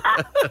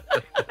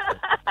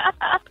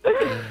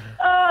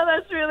 Oh,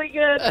 that's really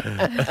good.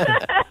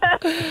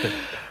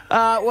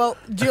 Well,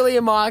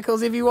 Julia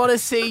Michaels, if you want to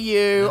see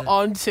you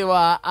on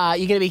tour,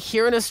 you're going to be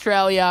here in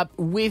Australia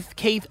with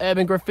Keith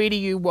Urban Graffiti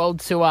U World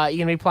Tour.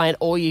 You're going to be playing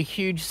all your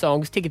huge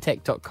songs,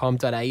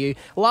 ticketek.com.au.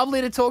 Lovely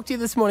to talk to you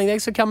this morning.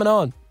 Thanks for coming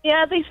on.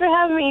 Yeah, thanks for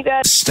having me,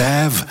 guys.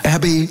 Stav,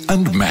 Abby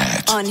and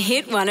Matt. On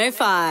Hit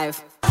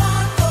 105.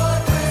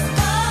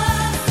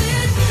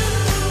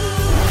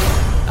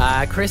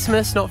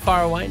 Christmas not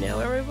far away now,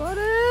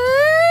 everybody.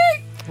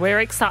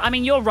 We're excited. I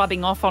mean, you're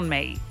rubbing off on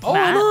me. Oh,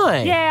 Matt. am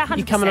I? Yeah, 100%.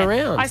 You coming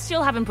around? I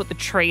still haven't put the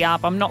tree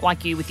up. I'm not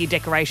like you with your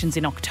decorations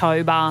in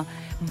October.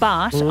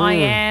 But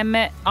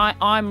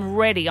I'm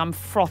ready. I'm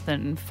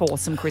frothing for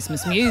some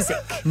Christmas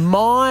music.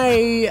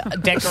 My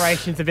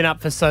decorations have been up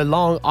for so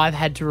long, I've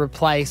had to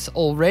replace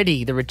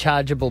already the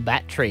rechargeable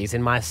batteries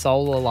in my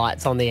solar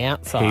lights on the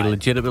outside. He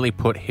legitimately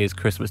put his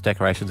Christmas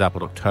decorations up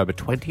on October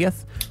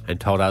 20th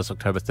and told us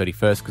October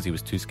 31st because he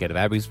was too scared of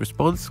Abby's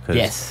response.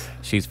 Yes.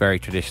 She's very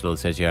traditional and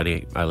says you're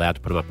only allowed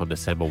to put them up on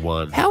December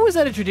 1. How was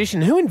that a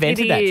tradition? Who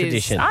invented that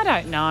tradition? I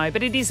don't know,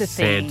 but it is a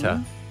thing.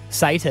 Santa.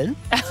 Satan.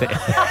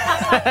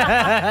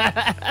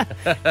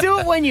 Do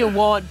it when you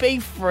want. Be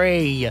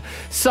free.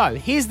 So,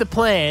 here's the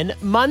plan.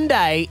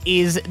 Monday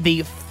is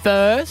the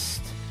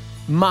first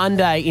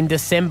Monday in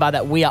December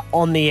that we are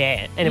on the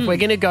air. And if we're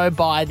going to go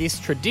by this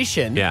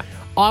tradition,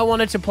 I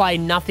wanted to play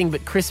nothing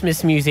but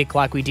Christmas music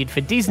like we did for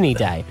Disney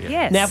Day.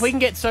 Yes. Now, if we can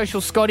get Social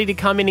Scotty to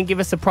come in and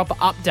give us a proper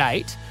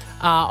update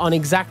on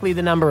exactly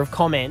the number of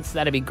comments,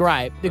 that'd be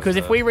great. Because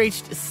if we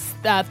reached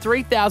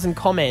 3,000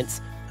 comments,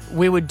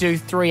 we would do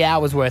 3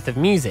 hours worth of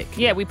music.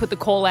 Yeah, we put the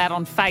call out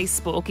on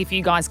Facebook. If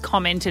you guys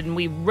commented and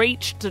we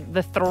reached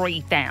the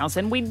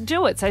 3,000, we'd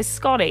do it. So,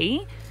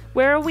 Scotty,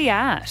 where are we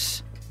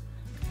at?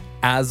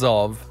 As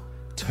of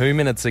 2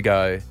 minutes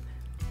ago,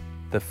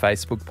 the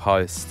Facebook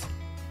post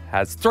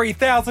has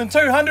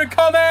 3,200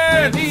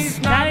 comments!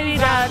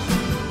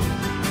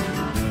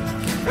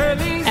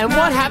 And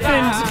what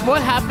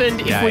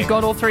happened if we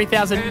got all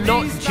 3,000?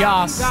 Not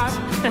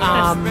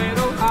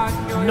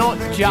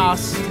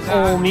just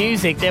all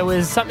music. There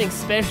was something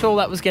special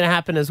that was going to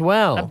happen as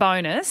well. A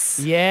bonus?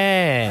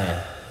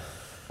 Yeah.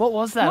 What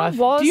was that? What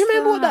was Do you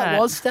remember what that? that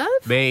was, Stav?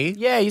 Me?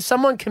 Yeah,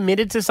 someone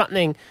committed to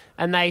something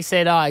and they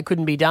said, it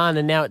couldn't be done,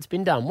 and now it's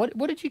been done.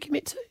 What did you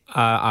commit to?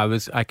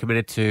 I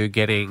committed to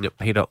getting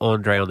Peter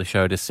Andre on the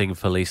show to sing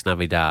Feliz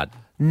Navidad.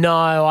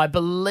 No, I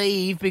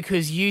believe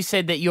because you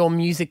said that you're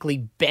musically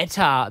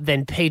better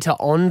than Peter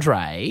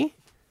Andre.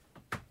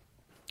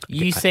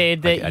 You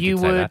said that you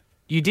would.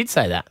 You did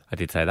say that. I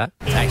did say that.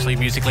 It's actually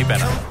musically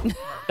better.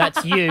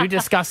 That's you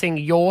discussing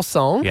your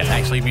song. Yeah, it's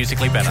actually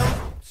musically better.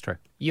 It's true.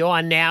 You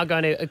are now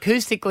going to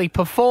acoustically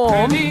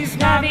perform this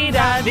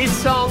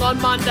song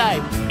on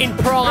Monday in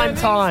prime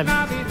time.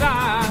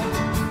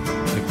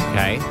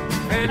 Okay.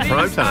 In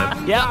prime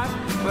time? Yep.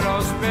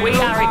 We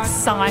are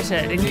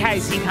excited. In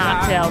case you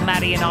can't tell,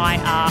 Maddie and I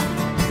are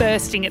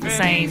bursting at the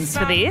seams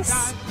for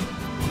this.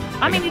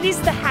 I mean, it is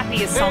the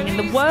happiest song in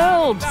the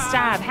world,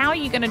 Stav. How are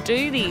you going to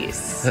do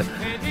this?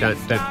 Don't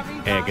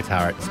air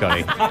guitar it,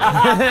 Scotty.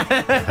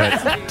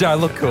 Do I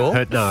look cool?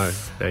 No,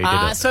 you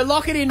didn't. So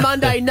lock it in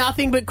Monday.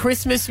 Nothing but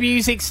Christmas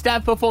music.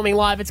 Stav performing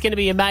live. It's going to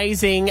be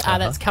amazing.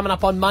 That's coming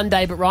up on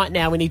Monday. But right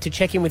now we need to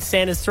check in with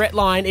Santa's threat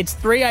line. It's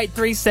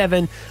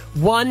 3837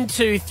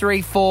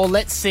 1234.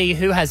 Let's see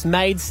who has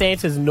made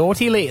Santa's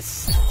naughty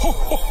list. Ho,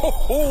 ho, ho,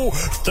 ho.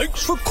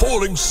 Thanks for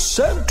calling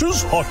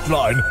Santa's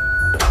hotline.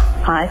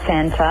 Hi,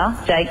 Santa.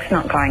 Jake's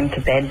not going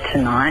to bed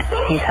tonight.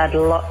 He's had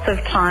lots of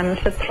time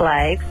to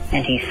play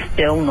and he's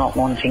still not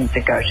wanting to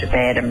go to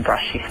bed and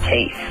brush his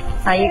teeth.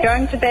 Are you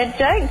going to bed,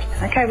 Jake?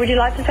 Okay, would you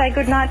like to say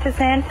goodnight to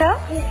Santa?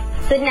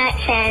 Good night,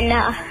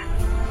 Santa.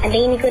 I'm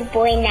being a good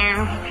boy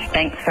now.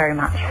 Thanks very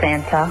much,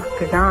 Santa.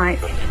 Good night.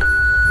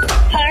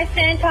 Hi,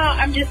 Santa.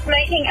 I'm just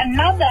making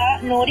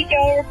another naughty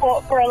girl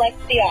report for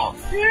Alexia.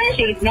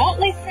 She's not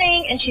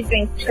listening and she's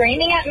been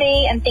screaming at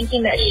me and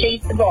thinking that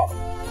she's the boss.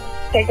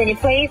 So can you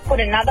please put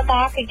another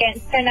mark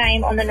against her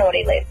name on the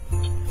naughty list?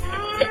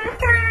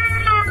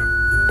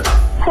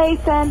 Hey,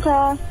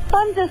 Santa.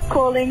 I'm just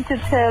calling to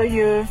tell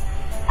you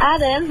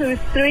Adam, who's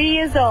 3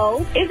 years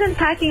old, isn't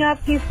packing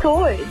up his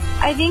toys.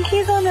 I think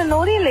he's on the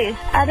naughty list.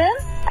 Adam,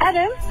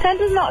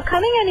 Santa's not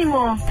coming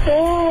anymore.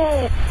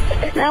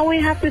 Now we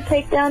have to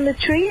take down the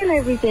tree and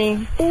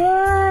everything.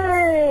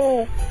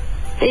 Are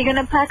you going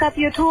to pack up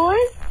your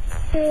toys?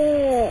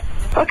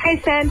 Okay,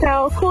 Santa,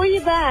 I'll call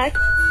you back.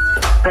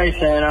 Hey,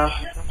 Santa.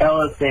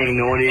 Ella's being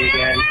naughty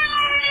again.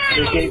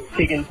 She keeps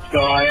picking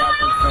Sky up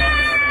and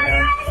throwing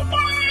her.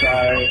 So,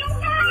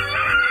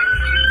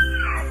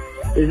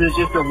 this is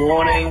just a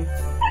warning,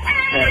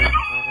 and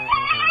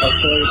I'll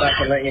call you back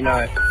and let you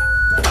know.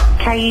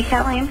 Okay, you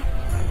tell him.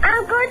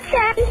 I'm good,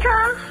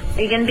 Santa.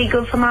 Are you going to be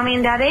good for Mummy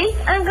and Daddy?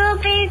 I'm going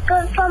to be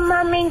good for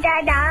Mummy and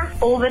Dada.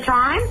 All the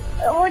time?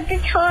 All the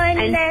time,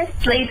 And miss.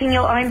 sleep in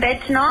your own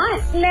bed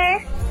tonight?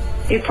 Miss.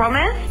 You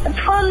promise? I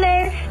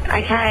promise.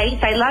 Okay,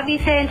 say love you,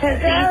 Santa.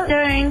 See you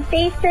soon.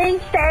 See you soon,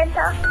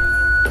 Santa.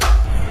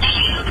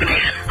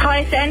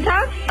 Hi,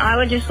 Santa. I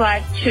would just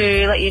like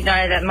to let you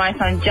know that my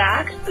son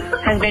Jack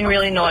has been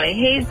really naughty.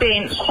 He's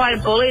been quite a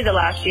bully the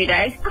last few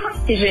days.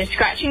 He's been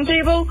scratching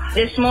people.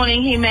 This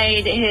morning he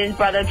made his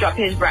brother drop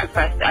his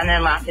breakfast and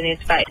then laughed in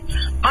his face.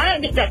 I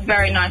don't think that's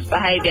very nice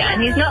behaviour,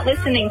 and he's not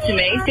listening to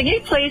me. Can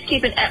you please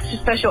keep an extra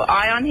special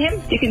eye on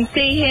him? You can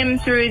see him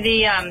through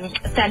the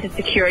Santa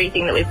security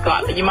thing that we've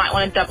got, but you might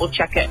want to double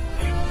check it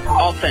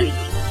often.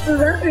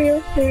 Love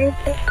you,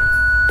 Santa.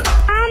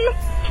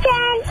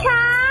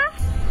 Santa.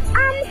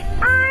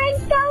 I'm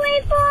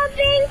sorry for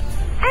being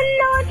a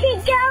naughty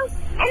girl,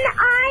 and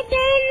I'm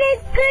being a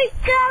good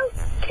girl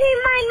to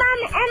my mum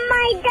and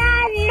my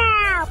dad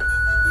now.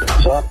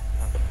 Son,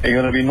 are you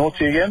going to be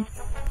naughty again?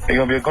 Are you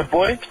going to be a good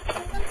boy?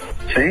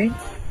 See?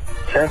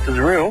 Santa's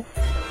real.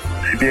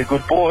 If you be a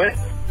good boy,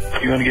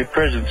 you're going to get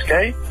presents,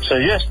 okay?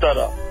 Say yes,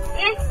 Dada.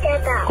 Yes,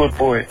 Dada. Good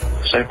boy.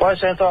 Say bye,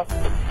 Santa.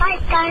 Bye,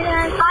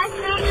 Dada. Bye,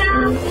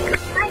 Santa.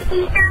 Bye,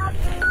 Santa.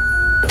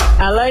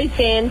 Hello,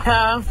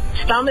 Santa.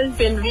 Summer's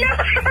been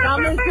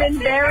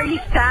very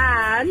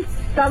sad.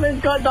 Summer's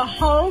got the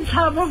whole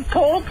tub of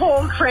paw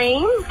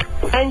cream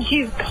and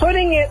she's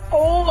putting it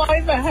all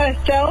over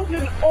herself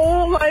and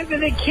all over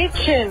the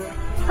kitchen.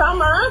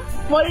 Summer,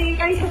 what are you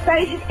going to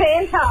say to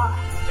Santa?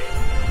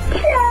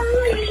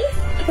 Sorry.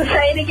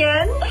 Say it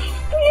again.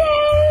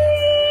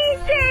 Sorry,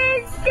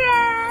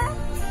 Santa.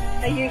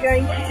 Are you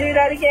going to do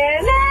that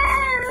again?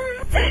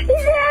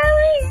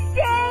 Sorry,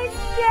 Santa.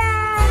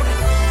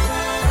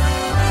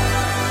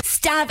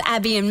 Stab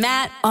Abby and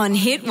Matt on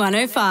Hit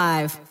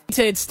 105.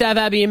 It's Stab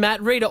Abby and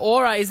Matt. Rita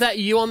Ora, is that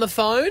you on the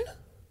phone?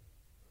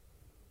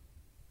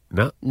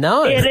 No.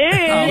 No. It is.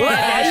 Oh,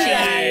 there she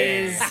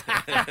is.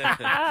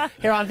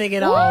 Here I'm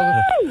thinking,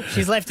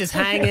 she's left us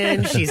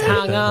hanging. She's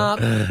hung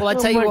up. Well, I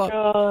tell you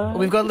what,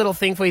 we've got a little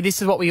thing for you.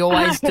 This is what we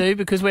always do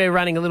because we're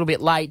running a little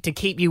bit late. To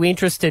keep you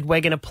interested,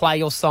 we're going to play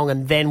your song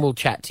and then we'll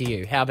chat to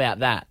you. How about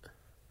that?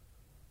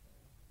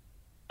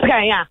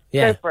 Okay, yeah.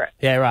 Go for it.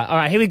 Yeah, right. All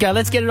right, here we go.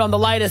 Let's get it on the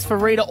latest for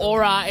Rita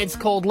Ora. It's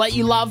called Let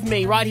You Love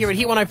Me right here at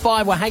Hit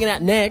 105. We're hanging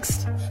out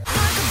next.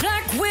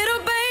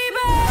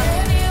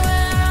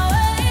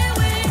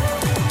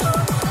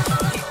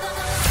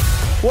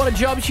 What a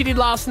job she did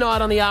last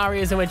night on the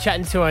Arias, and we're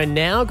chatting to her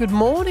now. Good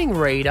morning,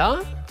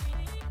 Rita.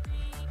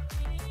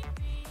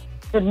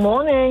 Good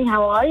morning.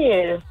 How are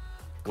you?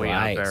 We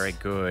are very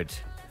good.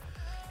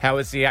 How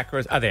was the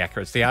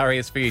Acros? The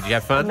Arias for you? Did you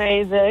have fun?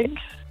 Amazing.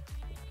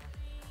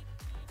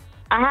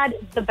 I had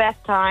the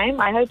best time.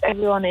 I hope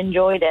everyone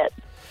enjoyed it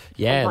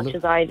as much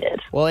as I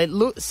did. Well,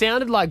 it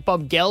sounded like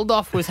Bob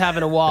Geldof was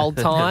having a wild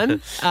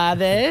time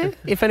there.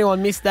 If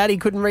anyone missed that, he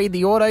couldn't read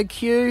the auto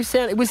cue.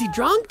 Was he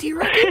drunk, do you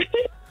reckon?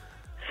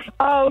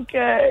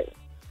 Okay.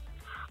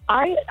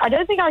 I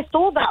don't think I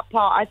saw that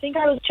part. I think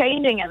I was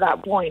changing at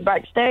that point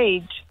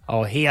backstage.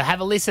 Oh, here,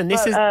 have a listen.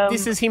 This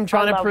is him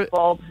trying to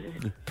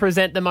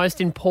present the most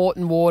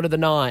important award of the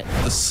night.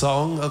 The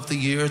song of the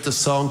year, the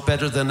song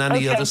better than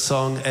any other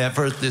song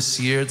ever this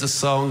year, the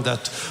song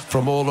that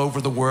from all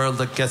over the world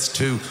that gets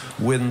to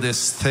win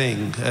this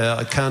thing.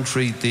 I can't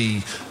read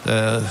the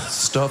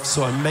stuff,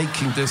 so I'm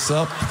making this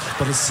up,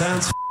 but it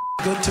sounds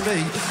good to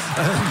me.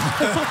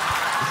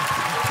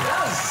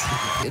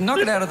 Knock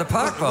it out of the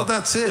park, Bob. Well,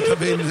 that's it. I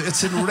mean,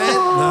 it's in red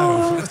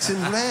now. It's in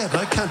red.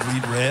 I can't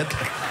read red,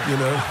 you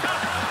know.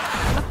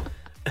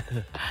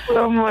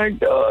 Oh, my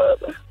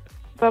God.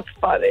 That's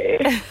funny.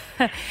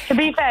 To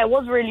be fair, it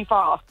was really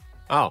fast.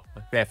 Oh,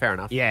 Yeah, fair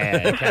enough.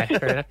 Yeah, okay,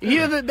 fair enough. Have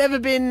you ever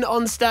been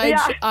on stage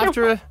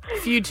after a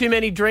few too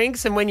many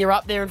drinks and when you're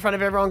up there in front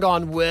of everyone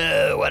going,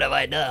 whoa, what have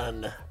I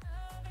done?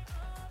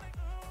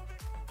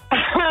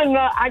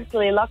 No,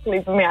 actually,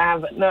 luckily for me, I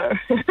haven't, no.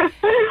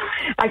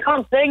 I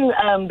can't sing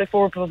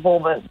before a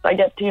performance. I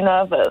get too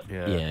nervous. Yeah,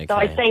 okay. So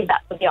I save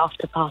that for the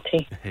after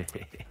party.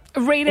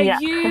 Rita, Yeah.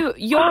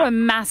 you're a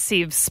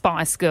massive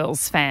Spice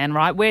Girls fan,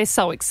 right? We're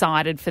so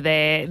excited for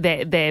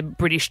their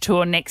British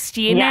tour next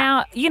year. Yeah.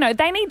 Now, you know,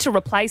 they need to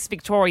replace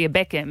Victoria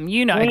Beckham.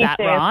 You know Me that,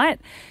 too. right?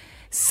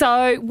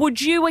 So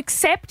would you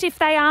accept if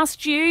they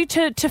asked you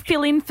to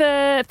fill in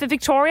for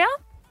Victoria?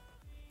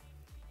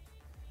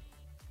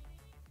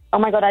 Oh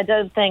my God, I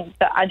don't think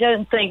that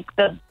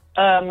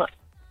the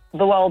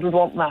world would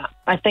want that.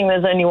 I think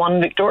there's only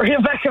one Victoria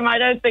Beckham. I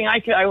don't think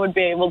I would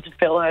be able to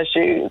fill her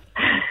shoes.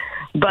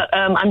 But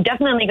I'm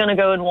definitely going to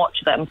go and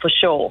watch them for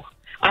sure.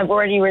 I've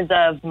already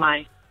reserved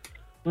my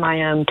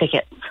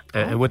tickets.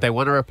 And would they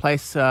want to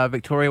replace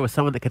Victoria with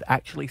someone that could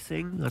actually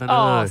sing? I don't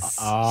Oh, know.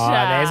 Oh,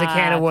 there's a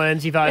can of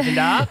worms you've opened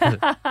up.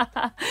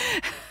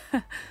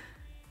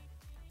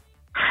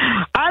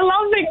 I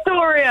love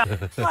Victoria.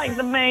 It's like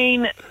the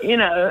main,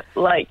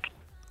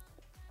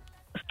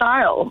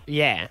 style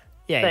Yeah.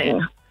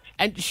 thing.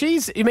 And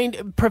she's, I mean, I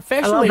love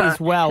professionally her. as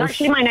well. She's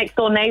actually my next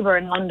door neighbour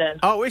in London.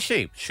 Oh, is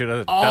she? Should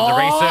have done the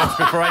research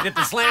before I did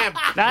the slam.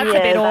 That's a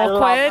Yes, bit I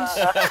love awkward.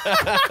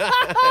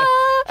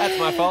 That's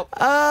my fault.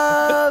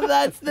 Oh,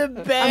 that's the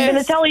best. I'm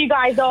going to tell you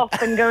guys off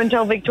and go and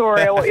tell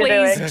Victoria what you're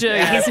Please doing. do.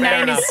 His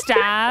fair name is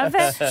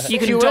Stav. You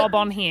can Stuart? dob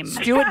on him.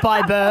 Stuart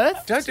by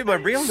birth. Don't do my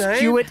real name.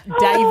 Stuart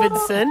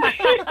Davidson.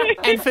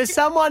 And for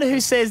someone who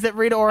says that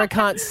Rita Ora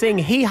can't sing,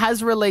 he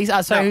has released,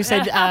 who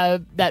said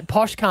that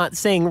Posh can't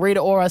sing, Rita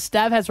Ora,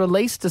 Stav has released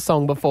a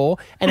song before.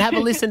 And have a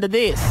listen to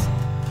this.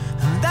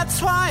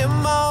 That's why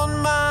I'm on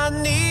my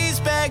knees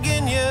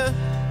begging you,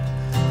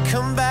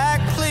 come back,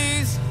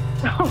 please.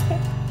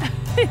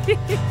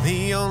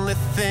 The only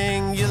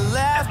thing you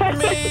left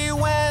me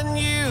when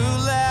you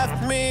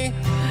left me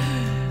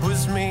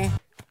was me.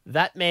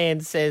 That man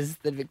says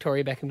that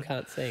Victoria Beckham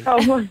can't sing.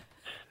 Oh,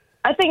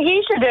 I think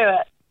he should do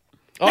it.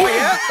 Oh,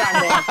 yeah?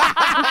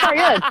 That's very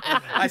good.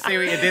 I see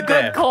what you did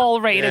there. Good call,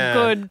 Rita. Yeah.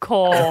 Good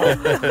call.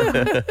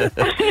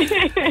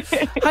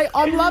 Hey,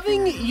 I'm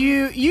loving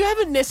you. You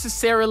haven't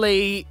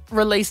necessarily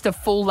released a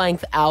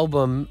full-length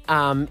album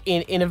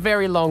in a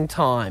very long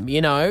time.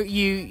 You know,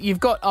 you've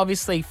got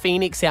obviously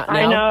Phoenix out now.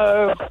 I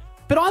know.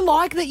 But I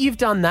like that you've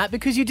done that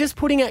because you're just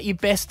putting out your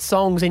best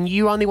songs and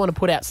you only want to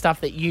put out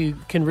stuff that you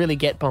can really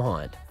get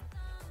behind.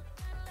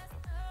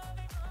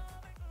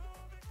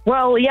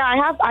 Well,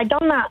 yeah, I've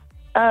done that.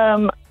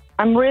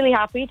 I'm really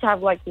happy to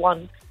have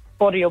one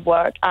body of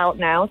work out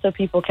now so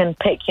people can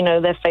pick,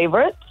 their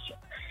favorites.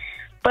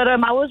 But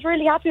I was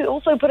really happy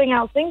also putting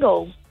out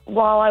singles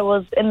while I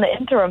was in the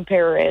interim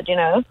period,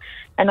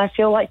 and I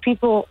feel like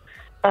people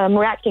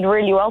reacted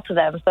really well to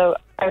them. So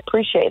I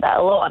appreciate that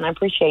a lot, and I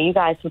appreciate you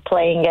guys for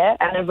playing it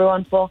and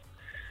everyone for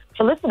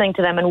listening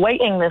to them and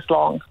waiting this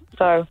long.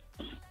 So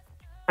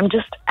I'm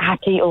just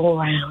happy all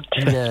around.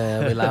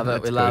 Yeah, we love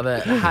it. We love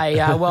it. Hey,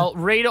 well,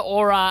 Rita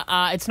Ora,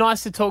 it's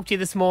nice to talk to you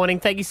this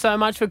morning. Thank you so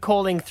much for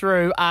calling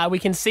through. We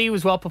can see you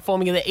as well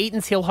performing at the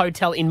Eatons Hill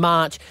Hotel in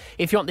March.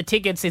 If you want the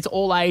tickets, it's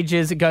all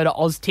ages. Go to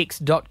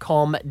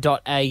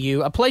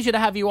oztix.com.au. A pleasure to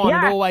have you on.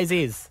 Yeah. It always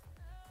is.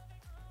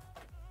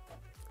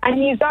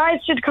 And you guys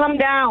should come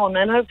down,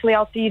 and hopefully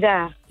I'll see you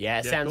there.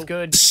 Yeah, sounds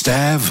good.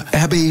 Stav,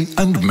 Abby,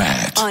 and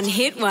Matt. On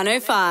Hit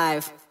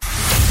 105.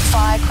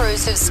 Fire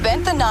crews have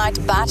spent the night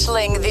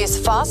battling this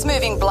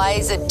fast-moving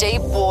blaze at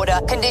deep water.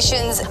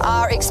 Conditions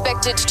are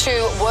expected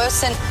to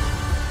worsen.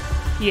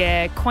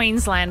 Yeah,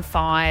 Queensland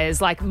fires,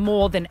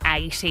 more than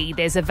 80.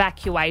 There's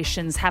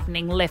evacuations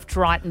happening left,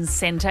 right and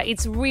centre.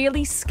 It's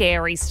really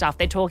scary stuff.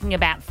 They're talking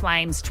about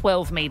flames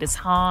 12 metres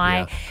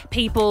high,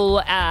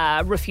 people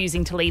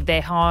refusing to leave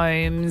their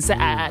homes.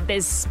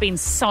 There's been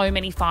so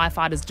many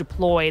firefighters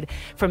deployed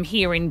from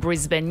here in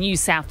Brisbane, New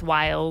South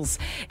Wales,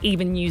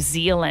 even New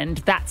Zealand.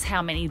 That's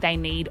how many they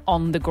need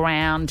on the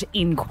ground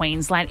in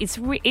Queensland. It's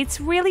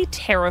really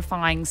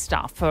terrifying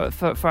stuff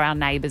for our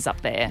neighbours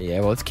up there.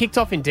 Yeah, well, it's kicked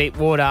off in deep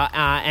water.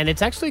 And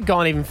it's actually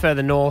gone even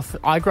further north.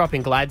 I grew up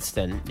in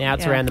Gladstone. Now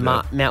it's around the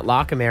Mount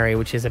Larkham area,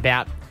 which is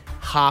about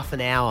half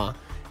an hour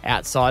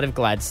outside of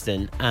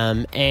Gladstone.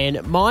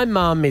 And my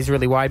mum is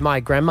really worried. My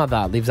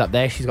grandmother lives up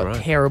there. She's got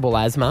terrible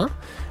asthma.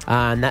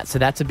 And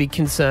that's a big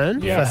concern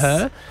for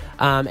her.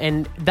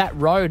 And that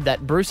road,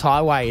 that Bruce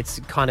Highway, it's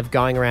kind of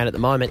going around at the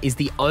moment, is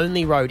the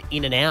only road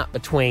in and out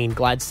between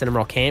Gladstone and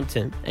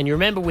Rockhampton. And you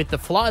remember with the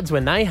floods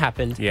when they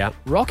happened,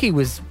 Rocky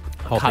was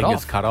Whole cut thing off.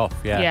 is cut off,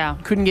 Yeah.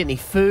 Couldn't get any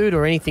food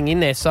or anything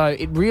in there, so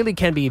it really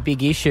can be a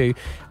big issue.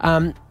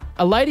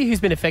 A lady who's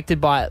been affected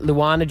by it,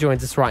 Luana,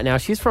 joins us right now.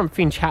 She's from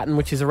Finch Hatton,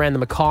 which is around the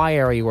Mackay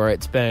area where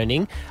it's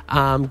burning.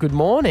 Good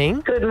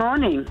morning. Good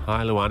morning.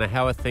 Hi, Luana.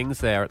 How are things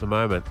there at the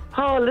moment?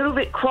 Oh, a little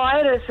bit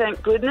quieter,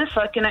 thank goodness.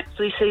 I can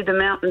actually see the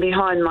mountain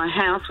behind my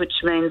house, which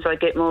means I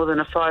get more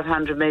than a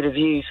 500-metre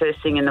view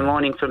first thing in the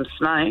morning from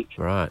smoke.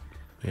 Right,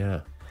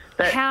 yeah.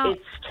 But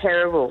it's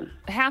terrible.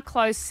 How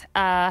close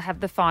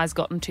have the fires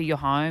gotten to your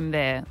home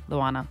there,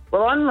 Luana?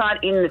 Well, I'm right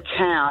in the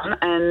town,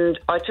 and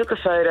I took a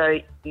photo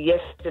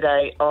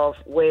yesterday of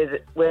where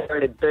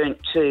it had burnt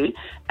to,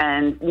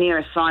 and near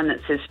a sign that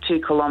says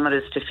 2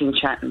 kilometres to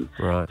Finch Hatton.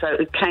 Right. So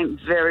it came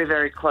very,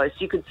 very close.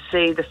 You could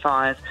see the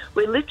fires.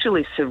 We're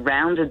literally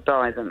surrounded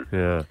by them.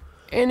 Yeah.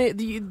 And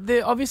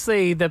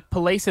obviously the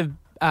police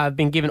have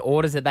been given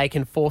orders that they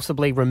can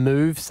forcibly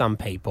remove some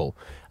people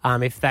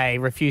if they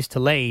refuse to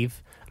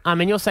leave.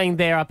 And you're saying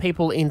there are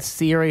people in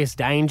serious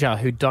danger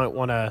who don't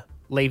want to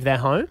leave their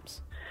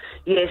homes?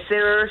 Yes,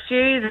 there are a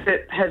few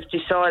that have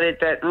decided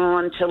that,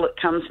 until it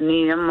comes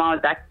near my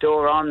back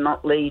door, I'm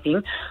not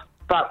leaving.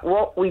 But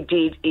what we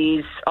did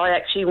is I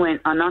actually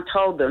went and I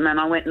told them, and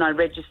I went and I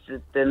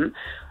registered them.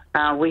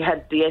 We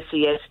had the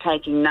SES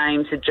taking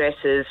names,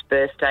 addresses,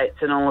 birth dates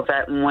and all of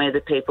that, and where the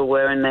people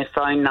were and their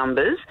phone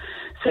numbers,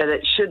 so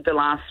that should the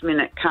last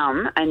minute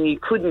come and you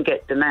couldn't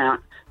get them out,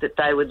 that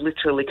they would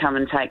literally come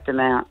and take them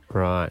out.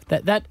 Right.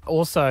 That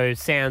also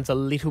sounds a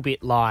little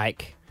bit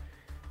like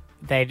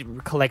they're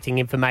collecting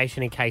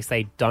information in case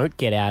they don't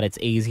get out. It's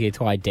easier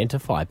to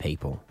identify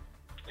people.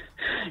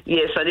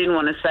 Yes, I didn't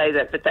want to say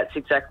that, but that's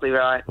exactly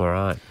right. All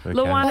right. Okay.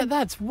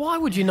 Luana, why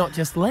would you not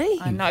just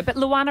leave? I know, but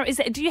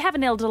Luana, do you have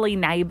an elderly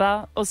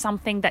neighbour or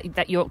something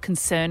that you're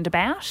concerned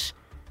about?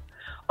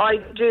 I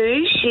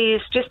do.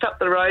 She's just up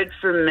the road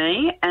from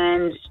me,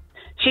 and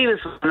she was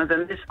one of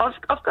them.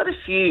 I've got a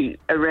few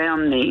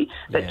around me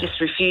that just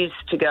refuse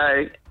to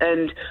go,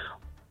 and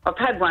I've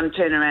had one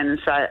turn around and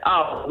say,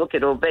 "Oh, look,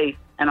 it'll be,"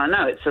 and I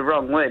know it's the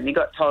wrong word, and he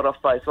got told off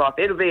by his wife,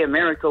 "It'll be a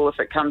miracle if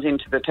it comes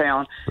into the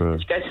town." Right.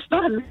 She goes, "It's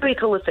not a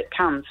miracle if it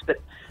comes," but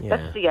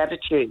that's the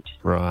attitude.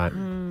 Right.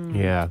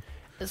 Yeah.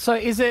 So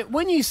is it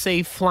when you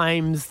see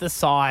flames the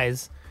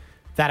size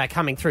that are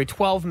coming through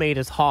 12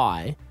 metres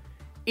high,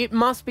 it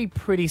must be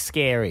pretty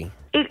scary.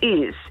 It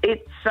is.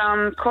 It's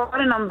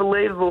quite an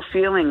unbelievable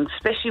feeling,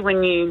 especially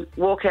when you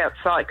walk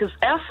outside, because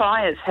our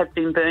fires have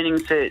been burning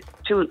for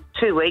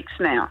two weeks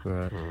now.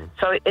 Right.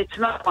 So it's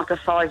not like a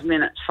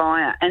 5-minute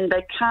fire, and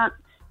they can't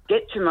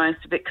get to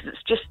most of it because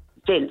it's just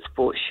dense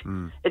bush.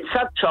 It's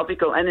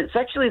subtropical, and it's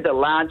actually the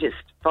largest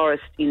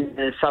forest in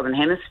the southern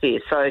hemisphere,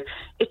 so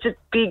it's a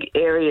big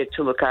area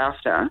to look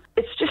after.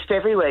 It's just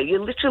everywhere.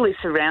 You're literally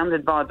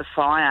surrounded by the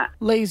fire.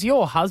 Lise,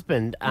 your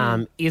husband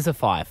is a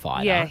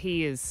firefighter. Yeah,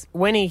 he is.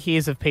 When he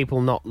hears of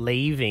people not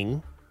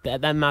leaving, does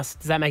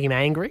that make him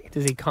angry?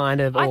 Does he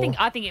kind of? I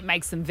think it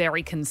makes them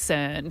very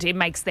concerned. It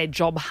makes their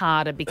job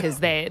harder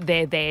because they're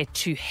there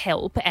to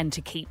help and to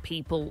keep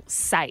people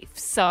safe.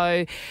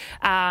 So,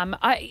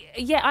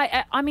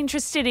 I'm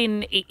interested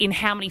in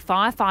how many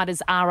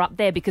firefighters are up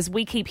there, because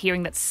we keep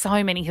hearing that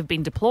so many have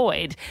been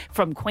deployed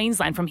from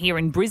Queensland, from here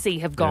in Brizzy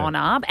have gone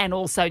up, and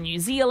also New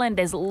Zealand.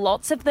 There's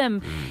lots of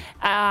them.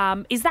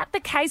 Is that the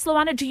case,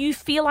 Luana? Do you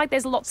feel like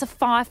there's lots of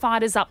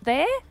firefighters up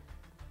there?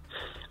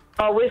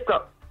 Oh, we've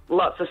got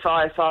lots of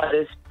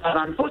firefighters, but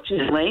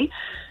unfortunately,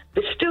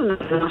 there's still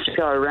not enough to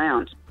go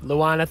around.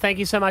 Luana, thank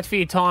you so much for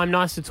your time.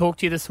 Nice to talk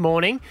to you this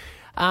morning.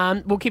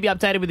 We'll keep you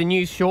updated with the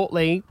news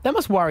shortly. That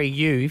must worry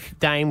you if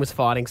Dane was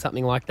fighting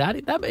something like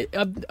that.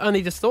 I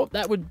only just thought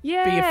that would be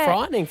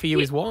frightening for you,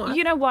 his wife.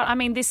 You know what? I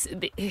mean, this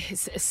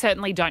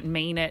certainly don't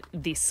mean it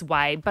this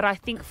way, but I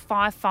think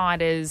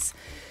firefighters,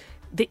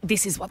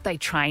 this is what they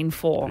train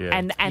for,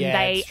 and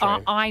they.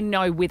 I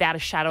know without a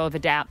shadow of a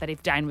doubt that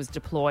if Dane was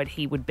deployed,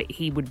 he would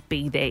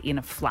be there in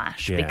a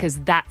flash, because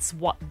that's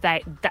what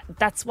they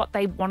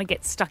want to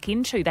get stuck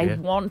into. They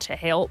want to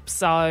help.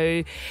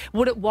 So,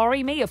 would it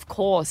worry me? Of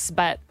course,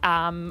 but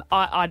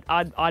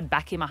I'd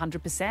back him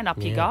 100%.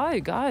 Up you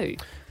go.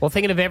 Well,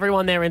 thinking of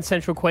everyone there in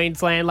Central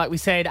Queensland, like we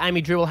said,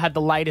 Amy Drew will have the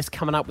latest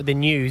coming up with the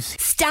news.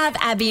 Stab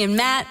Abby and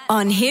Matt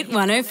on Hit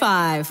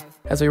 105.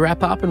 As we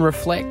wrap up and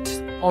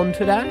reflect on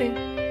today.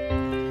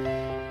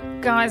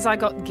 Guys, I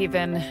got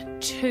given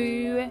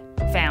 2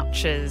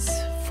 vouchers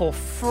for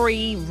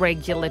free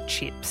regular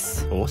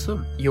chips.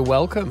 Awesome. You're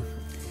welcome.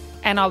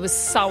 And I was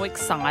so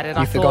excited.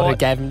 You forgot who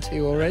gave them to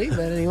you already,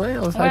 but anyway,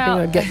 I was hoping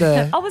I'd get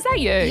the... Oh, was that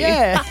you?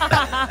 Yeah.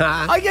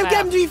 I gave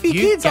them to you for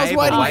your kids. I was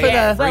waiting for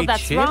the... Well,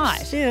 that's chips?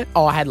 right. Yeah.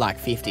 Oh, I had like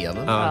 50 of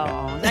them.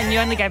 And you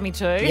only gave me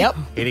 2? Yep.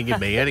 He didn't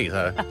give me any,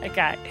 though.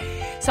 Okay.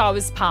 So I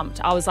was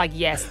pumped. I was like,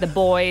 yes, the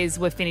boys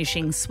were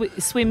finishing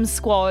swim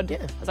squad. Yeah.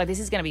 I was like, this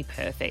is going to be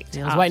perfect.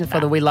 I was waiting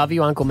for the "We love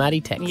you, Uncle Matty"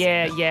 text.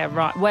 Yeah,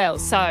 right. Well,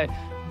 so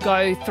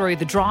go through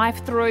the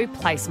drive-through,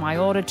 place my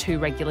order, 2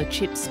 regular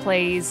chips,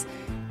 please.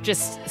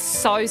 Just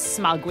so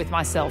smug with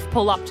myself.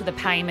 Pull up to the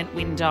payment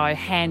window,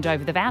 hand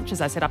over the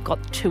vouchers. I said, I've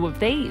got 2 of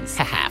these.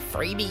 Haha,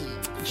 freebie.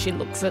 She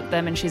looks at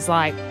them and she's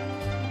like,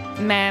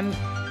 ma'am,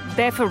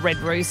 they're for Red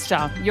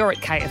Rooster. You're at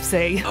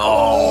KFC.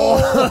 Oh!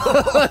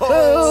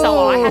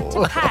 So I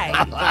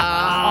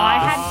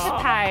had to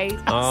pay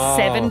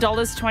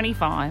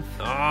 $7.25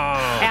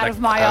 out of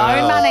my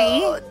own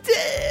money. Oh,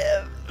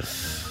 damn.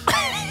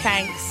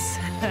 Thanks.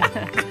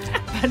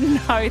 But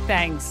no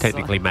thanks.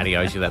 Technically, Matty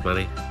owes you that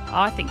money.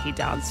 I think he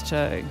does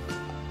too.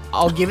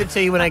 I'll give it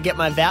to you when I get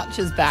my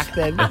vouchers back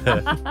then.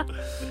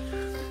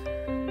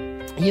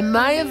 You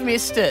may have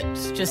missed it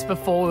just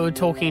before we were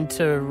talking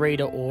to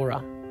Rita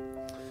Ora.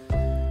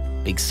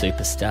 Big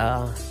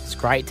superstar. It's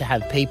great to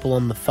have people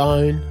on the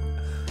phone.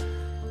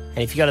 And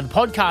if you go to the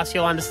podcast,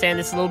 you'll understand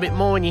this a little bit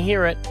more when you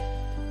hear it.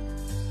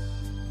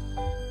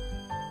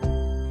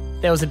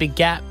 There was a big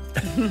gap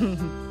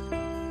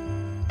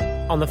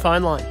on the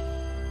phone line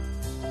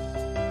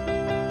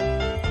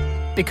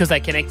because they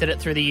connected it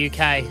through the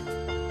UK.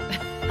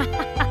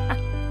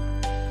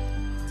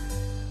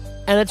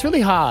 And it's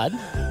really hard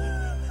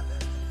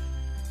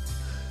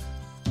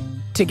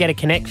to get a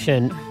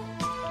connection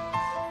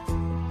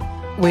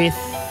with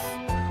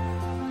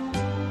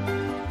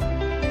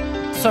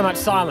so much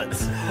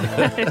silence.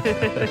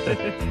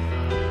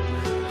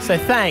 So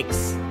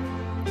thanks.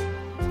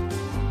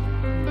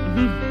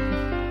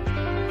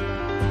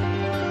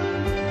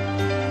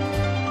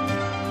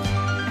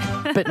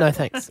 But no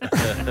thanks.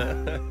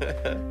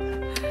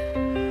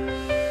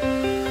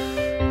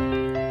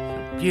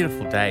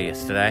 Beautiful day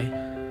yesterday.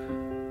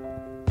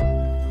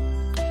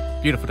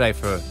 Beautiful day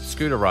for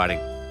scooter riding.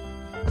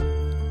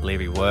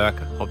 Leaving work,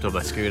 hopped on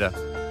my scooter,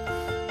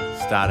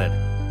 started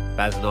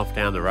bazzing off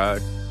down the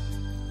road.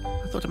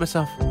 I thought to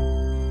myself,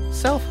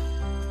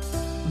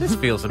 this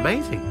feels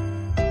amazing.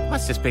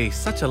 Must just be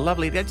such a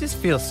lovely day. It just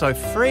feels so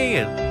free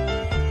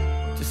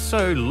and just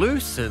so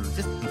loose and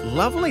just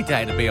lovely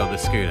day to be on the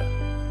scooter.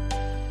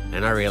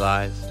 And I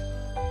realised,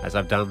 as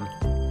I've done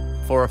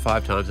 4 or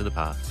 5 times in the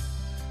past,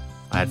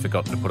 I had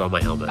forgotten to put on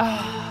my helmet.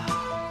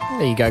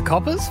 There you go,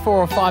 coppers. 4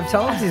 or 5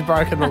 times he's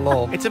broken the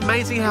law. It's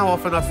amazing how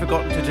often I've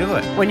forgotten to do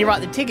it. When you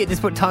write the ticket,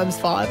 just put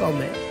 ×5 on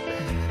there.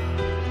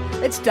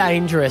 It's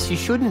dangerous. You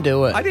shouldn't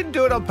do it. I didn't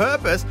do it on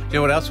purpose. You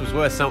know what else was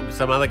worse?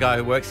 Some other guy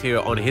who works here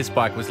on his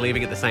bike was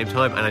leaving at the same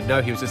time, and I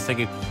know he was just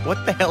thinking,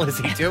 what the hell is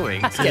he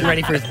doing? He's getting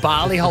ready for his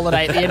Bali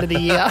holiday at the end of the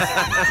year.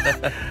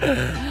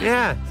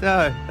 Yeah,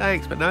 so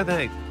thanks, but no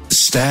thanks.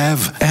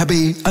 Stav,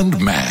 Abby and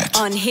Matt.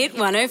 On Hit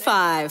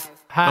 105.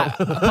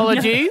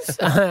 Apologies.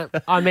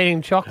 I'm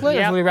eating chocolate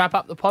as we wrap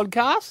up the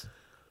podcast.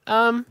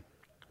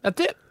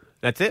 That's it.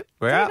 That's it.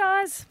 We're See out. you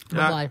guys.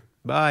 Bye.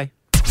 Bye.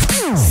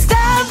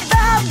 Stav,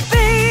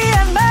 Abby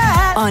and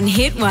Matt. On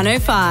Hit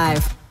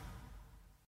 105.